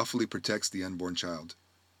 Who lawfully protects the unborn child?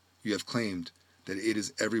 You have claimed that it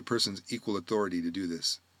is every person's equal authority to do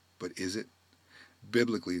this. But is it?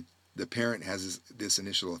 Biblically, the parent has this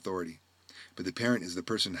initial authority, but the parent is the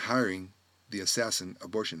person hiring the assassin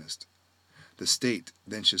abortionist. The state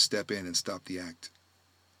then should step in and stop the act.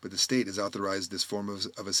 But the state has authorized this form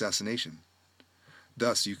of assassination.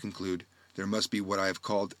 Thus, you conclude, there must be what I have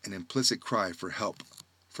called an implicit cry for help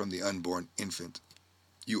from the unborn infant.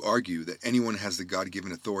 You argue that anyone has the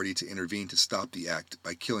God-given authority to intervene to stop the act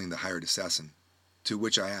by killing the hired assassin. To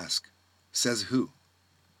which I ask, says who?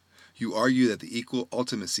 You argue that the equal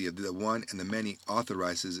ultimacy of the one and the many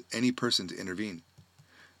authorizes any person to intervene.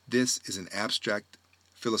 This is an abstract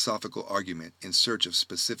philosophical argument in search of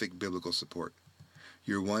specific biblical support.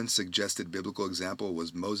 Your one suggested biblical example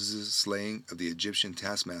was Moses' slaying of the Egyptian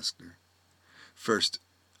taskmaster. First,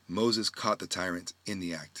 Moses caught the tyrant in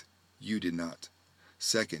the act. You did not.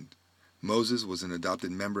 Second, Moses was an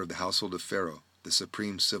adopted member of the household of Pharaoh, the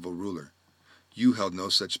supreme civil ruler. You held no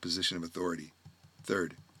such position of authority.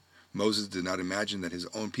 Third, Moses did not imagine that his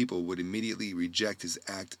own people would immediately reject his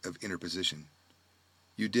act of interposition.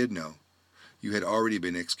 You did know. You had already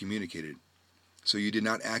been excommunicated. So you did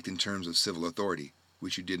not act in terms of civil authority,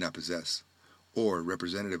 which you did not possess, or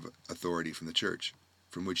representative authority from the church,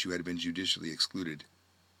 from which you had been judicially excluded.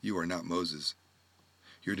 You are not Moses.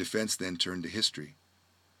 Your defense then turned to history.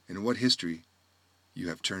 And what history you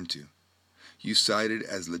have turned to? You cited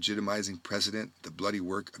as legitimizing precedent the bloody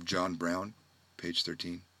work of John Brown, page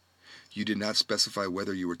 13. You did not specify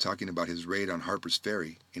whether you were talking about his raid on Harper's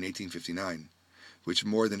Ferry in 1859, which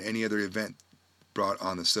more than any other event brought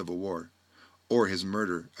on the Civil War, or his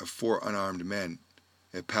murder of 4 unarmed men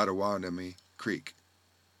at Pottawatomie Creek,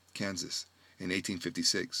 Kansas, in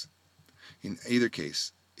 1856. In either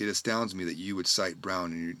case, it astounds me that you would cite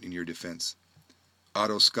Brown in your defense.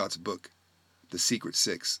 Otto Scott's book, The Secret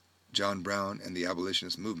Six, John Brown and the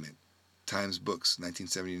Abolitionist Movement, Times Books,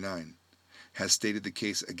 1979, has stated the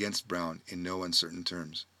case against Brown in no uncertain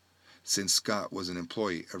terms. Since Scott was an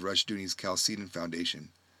employee of Rushdoony's Chalcedon Foundation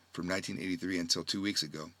from 1983 until 2 weeks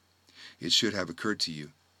ago, it should have occurred to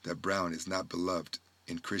you that Brown is not beloved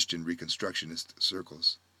in Christian Reconstructionist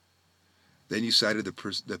circles. Then you cited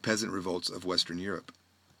the peasant revolts of Western Europe.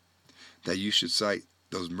 That you should cite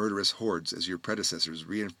those murderous hordes as your predecessors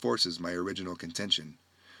reinforces my original contention.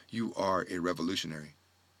 You are a revolutionary.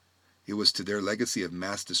 It was to their legacy of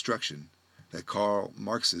mass destruction that Karl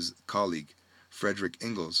Marx's colleague, Friedrich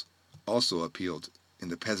Engels, also appealed in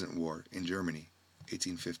the Peasant War in Germany,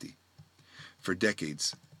 1850. For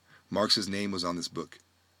decades, Marx's name was on this book,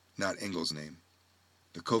 not Engels' name.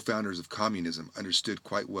 The co-founders of communism understood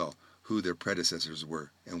quite well who their predecessors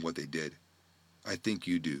were and what they did. I think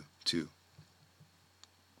you do, too.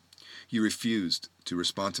 You refused to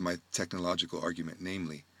respond to my technological argument,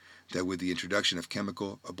 namely, that with the introduction of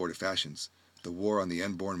chemical abortifacients, the war on the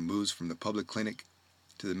unborn moves from the public clinic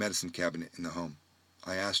to the medicine cabinet in the home.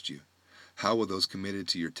 I asked you, how will those committed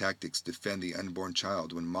to your tactics defend the unborn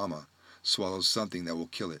child when mama swallows something that will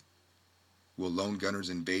kill it? Will lone gunners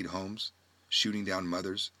invade homes, shooting down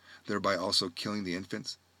mothers, thereby also killing the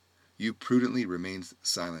infants? You prudently remained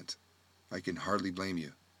silent. I can hardly blame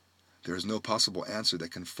you. There is no possible answer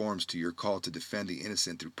that conforms to your call to defend the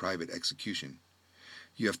innocent through private execution.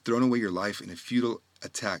 You have thrown away your life in a futile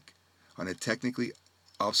attack on a technically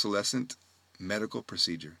obsolescent medical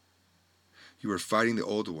procedure. You are fighting the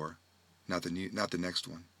old war, not the next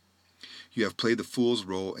one. You have played the fool's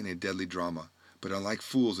role in a deadly drama, but unlike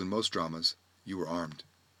fools in most dramas, you were armed.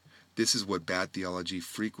 This is what bad theology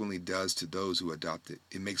frequently does to those who adopt it.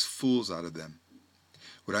 It makes fools out of them.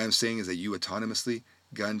 What I am saying is that you autonomously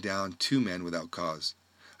gunned down 2 men without cause.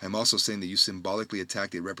 I am also saying that you symbolically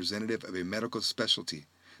attacked a representative of a medical specialty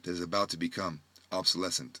that is about to become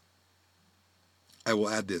obsolescent. I will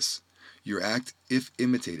add this. Your act, if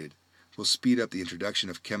imitated, will speed up the introduction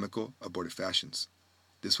of chemical abortifacients.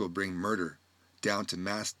 This will bring murder down to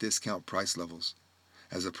mass discount price levels.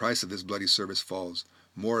 As the price of this bloody service falls,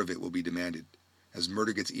 more of it will be demanded. As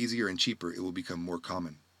murder gets easier and cheaper, it will become more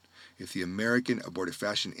common. If the American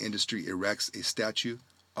abortifacient industry erects a statue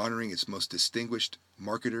honoring its most distinguished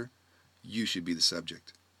marketer, you should be the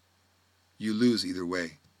subject. You lose either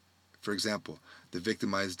way. For example, The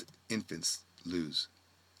victimized infants lose.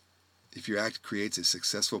 If your act creates a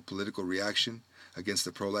successful political reaction against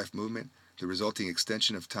the pro-life movement, the resulting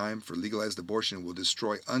extension of time for legalized abortion will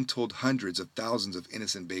destroy untold hundreds of thousands of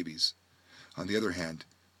innocent babies. On the other hand,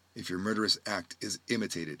 if your murderous act is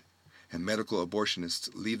imitated and medical abortionists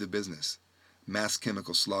leave the business, mass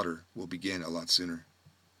chemical slaughter will begin a lot sooner.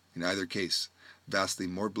 In either case, vastly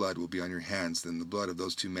more blood will be on your hands than the blood of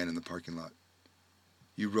those two men in the parking lot.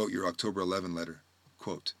 You wrote your October 11 letter,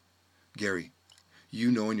 quote, "Gary,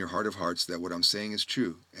 you know in your heart of hearts that what I'm saying is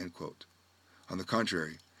true," end quote. On the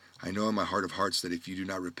contrary, I know in my heart of hearts that if you do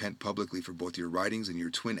not repent publicly for both your writings and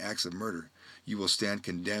your twin acts of murder, you will stand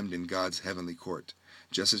condemned in God's heavenly court,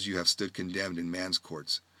 just as you have stood condemned in man's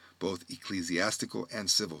courts, both ecclesiastical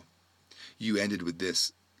and civil. You ended with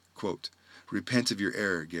this, quote, "Repent of your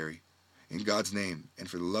error, Gary, in God's name and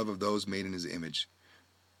for the love of those made in his image.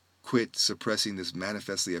 Quit suppressing this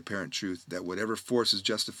manifestly apparent truth that whatever force is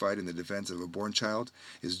justified in the defense of a born child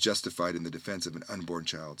is justified in the defense of an unborn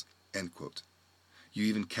child," end quote. You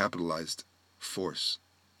even capitalized force.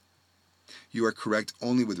 You are correct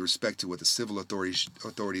only with respect to what the civil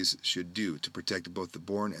authorities should do to protect both the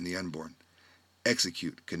born and the unborn.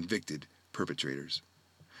 Execute convicted perpetrators.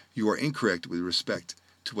 You are incorrect with respect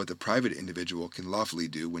to what the private individual can lawfully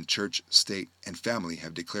do when church, state, and family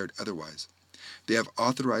have declared otherwise. They have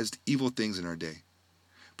authorized evil things in our day.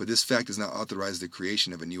 But this fact does not authorize the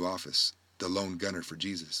creation of a new office, the lone gunner for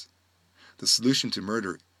Jesus. The solution to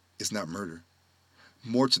murder is not murder.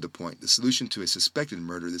 More to the point, the solution to a suspected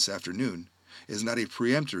murder this afternoon is not a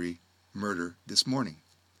preemptory murder this morning.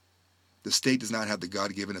 The state does not have the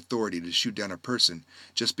God-given authority to shoot down a person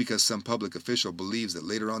just because some public official believes that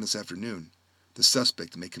later on this afternoon, the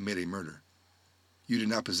suspect may commit a murder. You do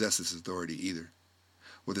not possess this authority either.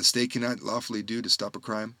 What the state cannot lawfully do to stop a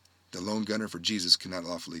crime, the lone gunner for Jesus cannot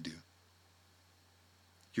lawfully do.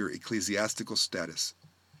 Your ecclesiastical status.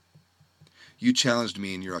 You challenged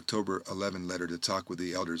me in your October 11 letter to talk with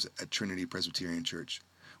the elders at Trinity Presbyterian Church,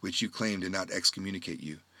 which you claimed did not excommunicate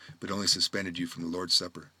you, but only suspended you from the Lord's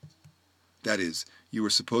Supper. That is, you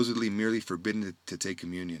were supposedly merely forbidden to take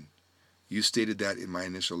communion. You stated that in my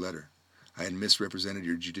initial letter. I had misrepresented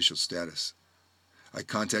your judicial status. I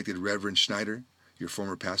contacted Reverend Schneider, your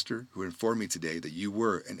former pastor, who informed me today that you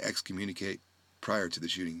were an excommunicate prior to the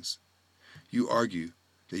shootings. You argue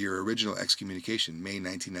that your original excommunication, May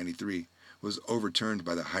 1993, was overturned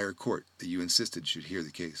by the higher court that you insisted should hear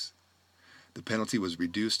the case. The penalty was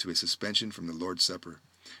reduced to a suspension from the Lord's Supper,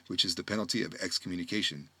 which is the penalty of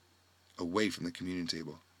excommunication, away from the communion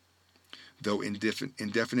table, though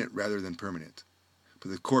indefinite rather than permanent. But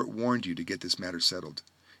the court warned you to get this matter settled.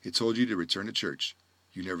 It told you to return to church.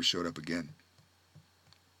 You never showed up again.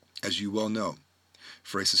 As you well know,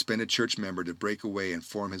 for a suspended church member to break away and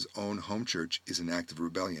form his own home church is an act of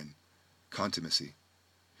rebellion, contumacy.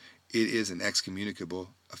 It is an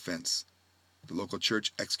excommunicable offense. The local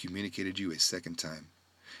church excommunicated you a second time.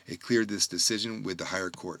 It cleared this decision with the higher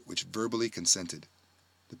court, which verbally consented.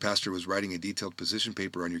 The pastor was writing a detailed position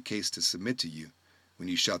paper on your case to submit to you when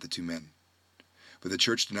you shot the two men. But the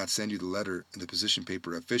church did not send you the letter and the position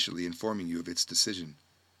paper officially informing you of its decision,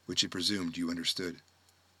 which it presumed you understood.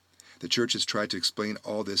 The church has tried to explain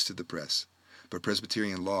all this to the press, but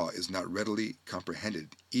Presbyterian law is not readily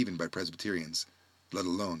comprehended even by Presbyterians, let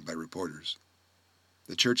alone by reporters.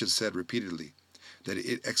 The church has said repeatedly that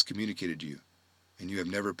it excommunicated you, and you have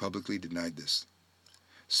never publicly denied this.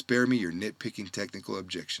 Spare me your nitpicking technical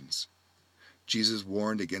objections. Jesus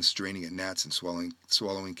warned against straining at gnats and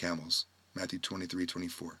swallowing camels, Matthew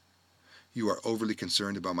 23:24. You are overly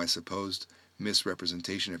concerned about my supposed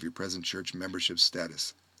misrepresentation of your present church membership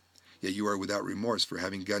status, yet you are without remorse for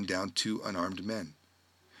having gunned down two unarmed men.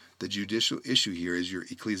 The judicial issue here is your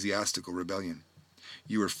ecclesiastical rebellion.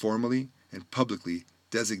 You were formally and publicly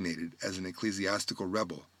designated as an ecclesiastical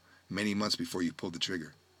rebel many months before you pulled the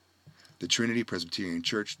trigger. The Trinity Presbyterian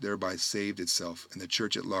Church thereby saved itself and the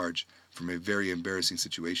church at large from a very embarrassing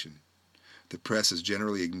situation. The press has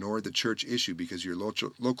generally ignored the church issue because your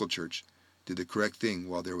local church did the correct thing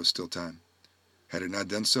while there was still time. Had it not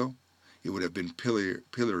done so, it would have been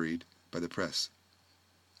pilloried by the press.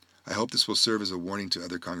 I hope this will serve as a warning to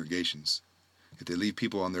other congregations. If they leave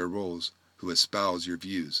people on their rolls who espouse your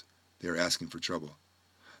views, they are asking for trouble.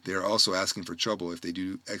 They are also asking for trouble if they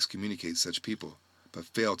do excommunicate such people, but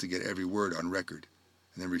fail to get every word on record,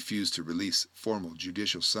 and then refuse to release formal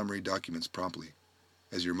judicial summary documents promptly,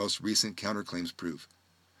 as your most recent counterclaims prove.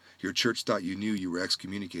 Your church thought you knew you were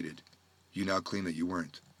excommunicated. You now claim that you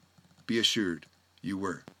weren't. Be assured, you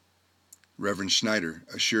were. Reverend Schneider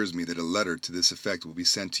assures me that a letter to this effect will be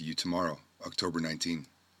sent to you tomorrow, October 19.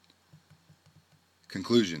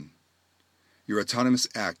 Conclusion. Your autonomous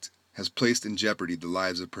act has placed in jeopardy the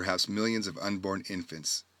lives of perhaps millions of unborn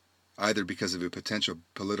infants, either because of a potential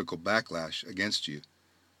political backlash against you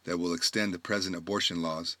that will extend the present abortion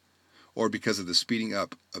laws, or because of the speeding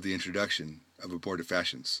up of the introduction of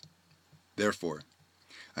abortifacients. Therefore,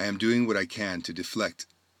 I am doing what I can to deflect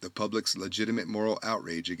the public's legitimate moral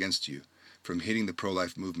outrage against you from hitting the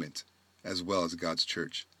pro-life movement, as well as God's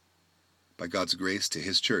church. By God's grace to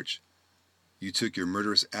His church, you took your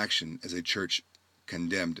murderous action as a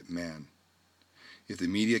church-condemned man. If the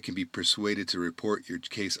media can be persuaded to report your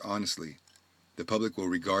case honestly, the public will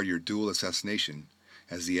regard your dual assassination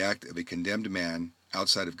as the act of a condemned man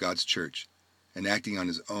outside of God's church and acting on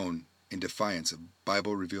his own in defiance of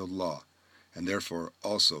Bible-revealed law, and therefore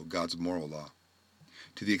also God's moral law.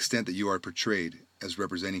 To the extent that you are portrayed as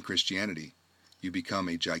representing Christianity, you become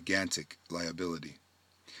a gigantic liability.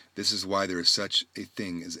 This is why there is such a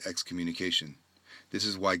thing as excommunication. This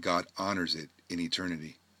is why God honors it in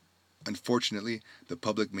eternity. Unfortunately, the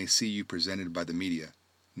public may see you presented by the media,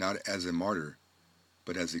 not as a martyr,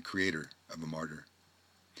 but as the creator of a martyr.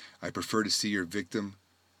 I prefer to see your victim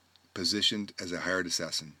positioned as a hired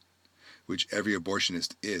assassin, which every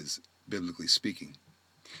abortionist is, biblically speaking.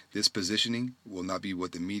 This positioning will not be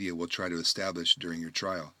what the media will try to establish during your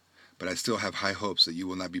trial, but I still have high hopes that you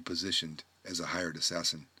will not be positioned as a hired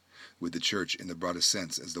assassin, with the church in the broadest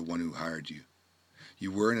sense as the one who hired you.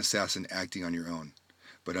 You were an assassin acting on your own,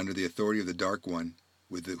 but under the authority of the Dark One,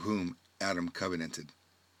 with whom Adam covenanted,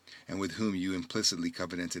 and with whom you implicitly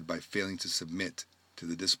covenanted by failing to submit to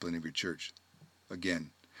the discipline of your church. Again,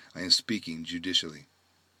 I am speaking judicially.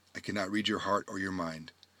 I cannot read your heart or your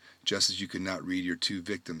mind, just as you could not read your two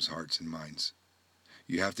victims' hearts and minds.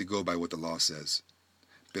 You have to go by what the law says.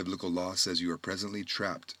 Biblical law says you are presently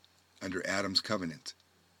trapped under Adam's covenant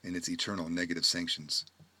and its eternal negative sanctions.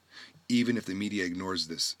 Even if the media ignores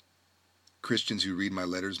this, Christians who read my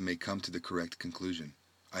letters may come to the correct conclusion.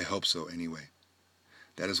 I hope so anyway.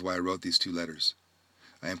 That is why I wrote these two letters.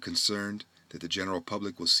 I am concerned that the general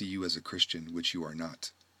public will see you as a Christian, which you are not,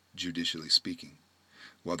 judicially speaking,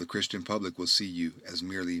 while the Christian public will see you as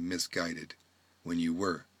merely misguided, when you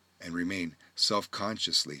were, and remain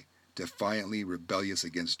self-consciously, defiantly rebellious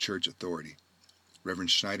against church authority. Reverend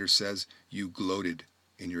Schneider says you gloated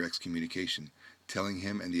in your excommunication, telling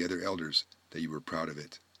him and the other elders that you were proud of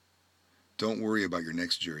it. Don't worry about your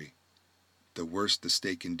next jury. The worst the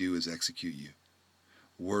state can do is execute you.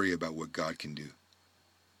 Worry about what God can do.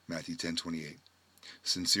 Matthew 10:28.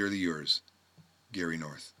 Sincerely yours, Gary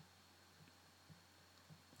North.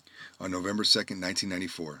 On November 2nd,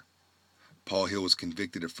 1994, Paul Hill was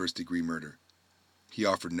convicted of first-degree murder. He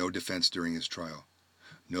offered no defense during his trial,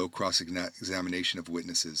 no cross-examination of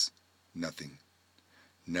witnesses, nothing.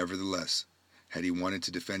 Nevertheless, had he wanted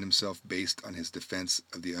to defend himself based on his defense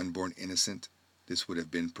of the unborn innocent, this would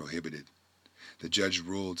have been prohibited. The judge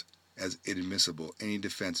ruled as inadmissible any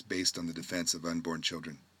defense based on the defense of unborn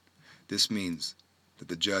children. This means that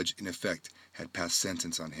the judge, in effect, had passed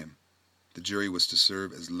sentence on him. The jury was to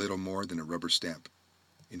serve as little more than a rubber stamp.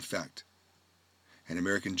 In fact, an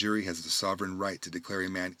American jury has the sovereign right to declare a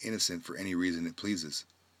man innocent for any reason it pleases.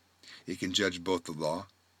 It can judge both the law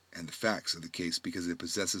and the facts of the case because it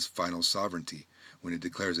possesses final sovereignty when it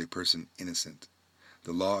declares a person innocent.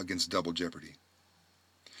 The law against double jeopardy.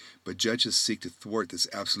 But judges seek to thwart this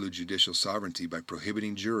absolute judicial sovereignty by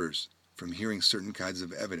prohibiting jurors from hearing certain kinds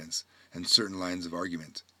of evidence and certain lines of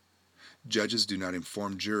argument. Judges do not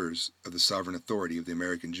inform jurors of the sovereign authority of the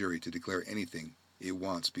American jury to declare anything it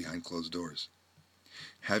wants behind closed doors.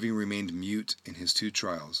 Having remained mute in his two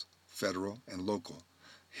trials, federal and local,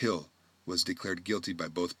 Hill was declared guilty by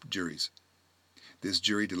both juries. This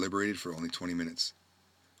jury deliberated for only 20 minutes.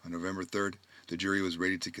 On November 3rd, the jury was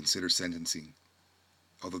ready to consider sentencing,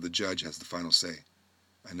 although the judge has the final say,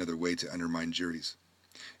 another way to undermine juries.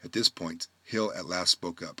 At this point, Hill at last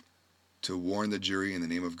spoke up to warn the jury in the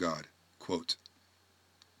name of God, quote,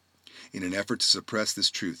 "In an effort to suppress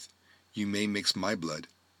this truth, you may mix my blood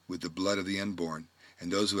with the blood of the unborn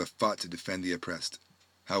and those who have fought to defend the oppressed.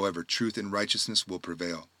 However, truth and righteousness will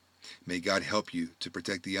prevail. May God help you to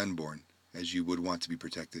protect the unborn as you would want to be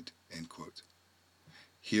protected." End quote.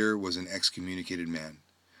 Here was an excommunicated man,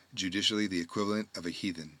 judicially the equivalent of a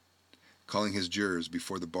heathen, calling his jurors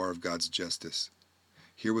before the bar of God's justice.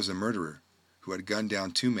 Here was a murderer who had gunned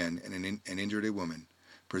down two men and injured a woman,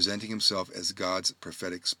 presenting himself as God's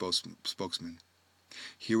prophetic spokesman.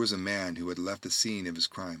 Here was a man who had left the scene of his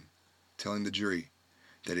crime, telling the jury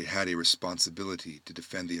that it had a responsibility to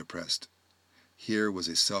defend the oppressed. Here was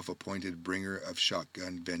a self-appointed bringer of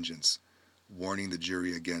shotgun vengeance, warning the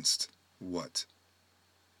jury against what?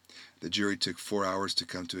 The jury took 4 hours to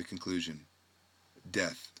come to a conclusion.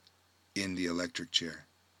 Death in the electric chair.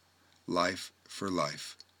 Life for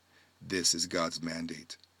life. This is God's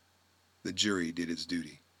mandate. The jury did its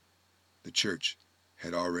duty. The church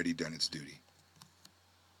had already done its duty.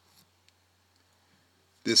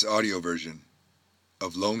 This audio version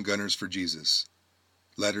of Lone Gunners for Jesus,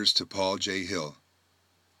 Letters to Paul J. Hill,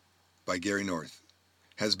 by Gary North,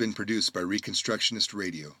 has been produced by Reconstructionist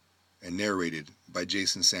Radio and narrated by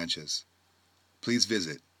Jason Sanchez. Please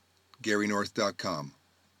visit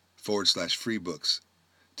GaryNorth.com/free books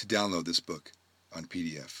to download this book on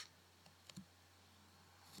PDF.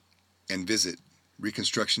 And visit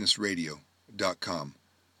ReconstructionistRadio.com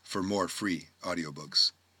for more free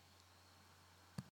audiobooks.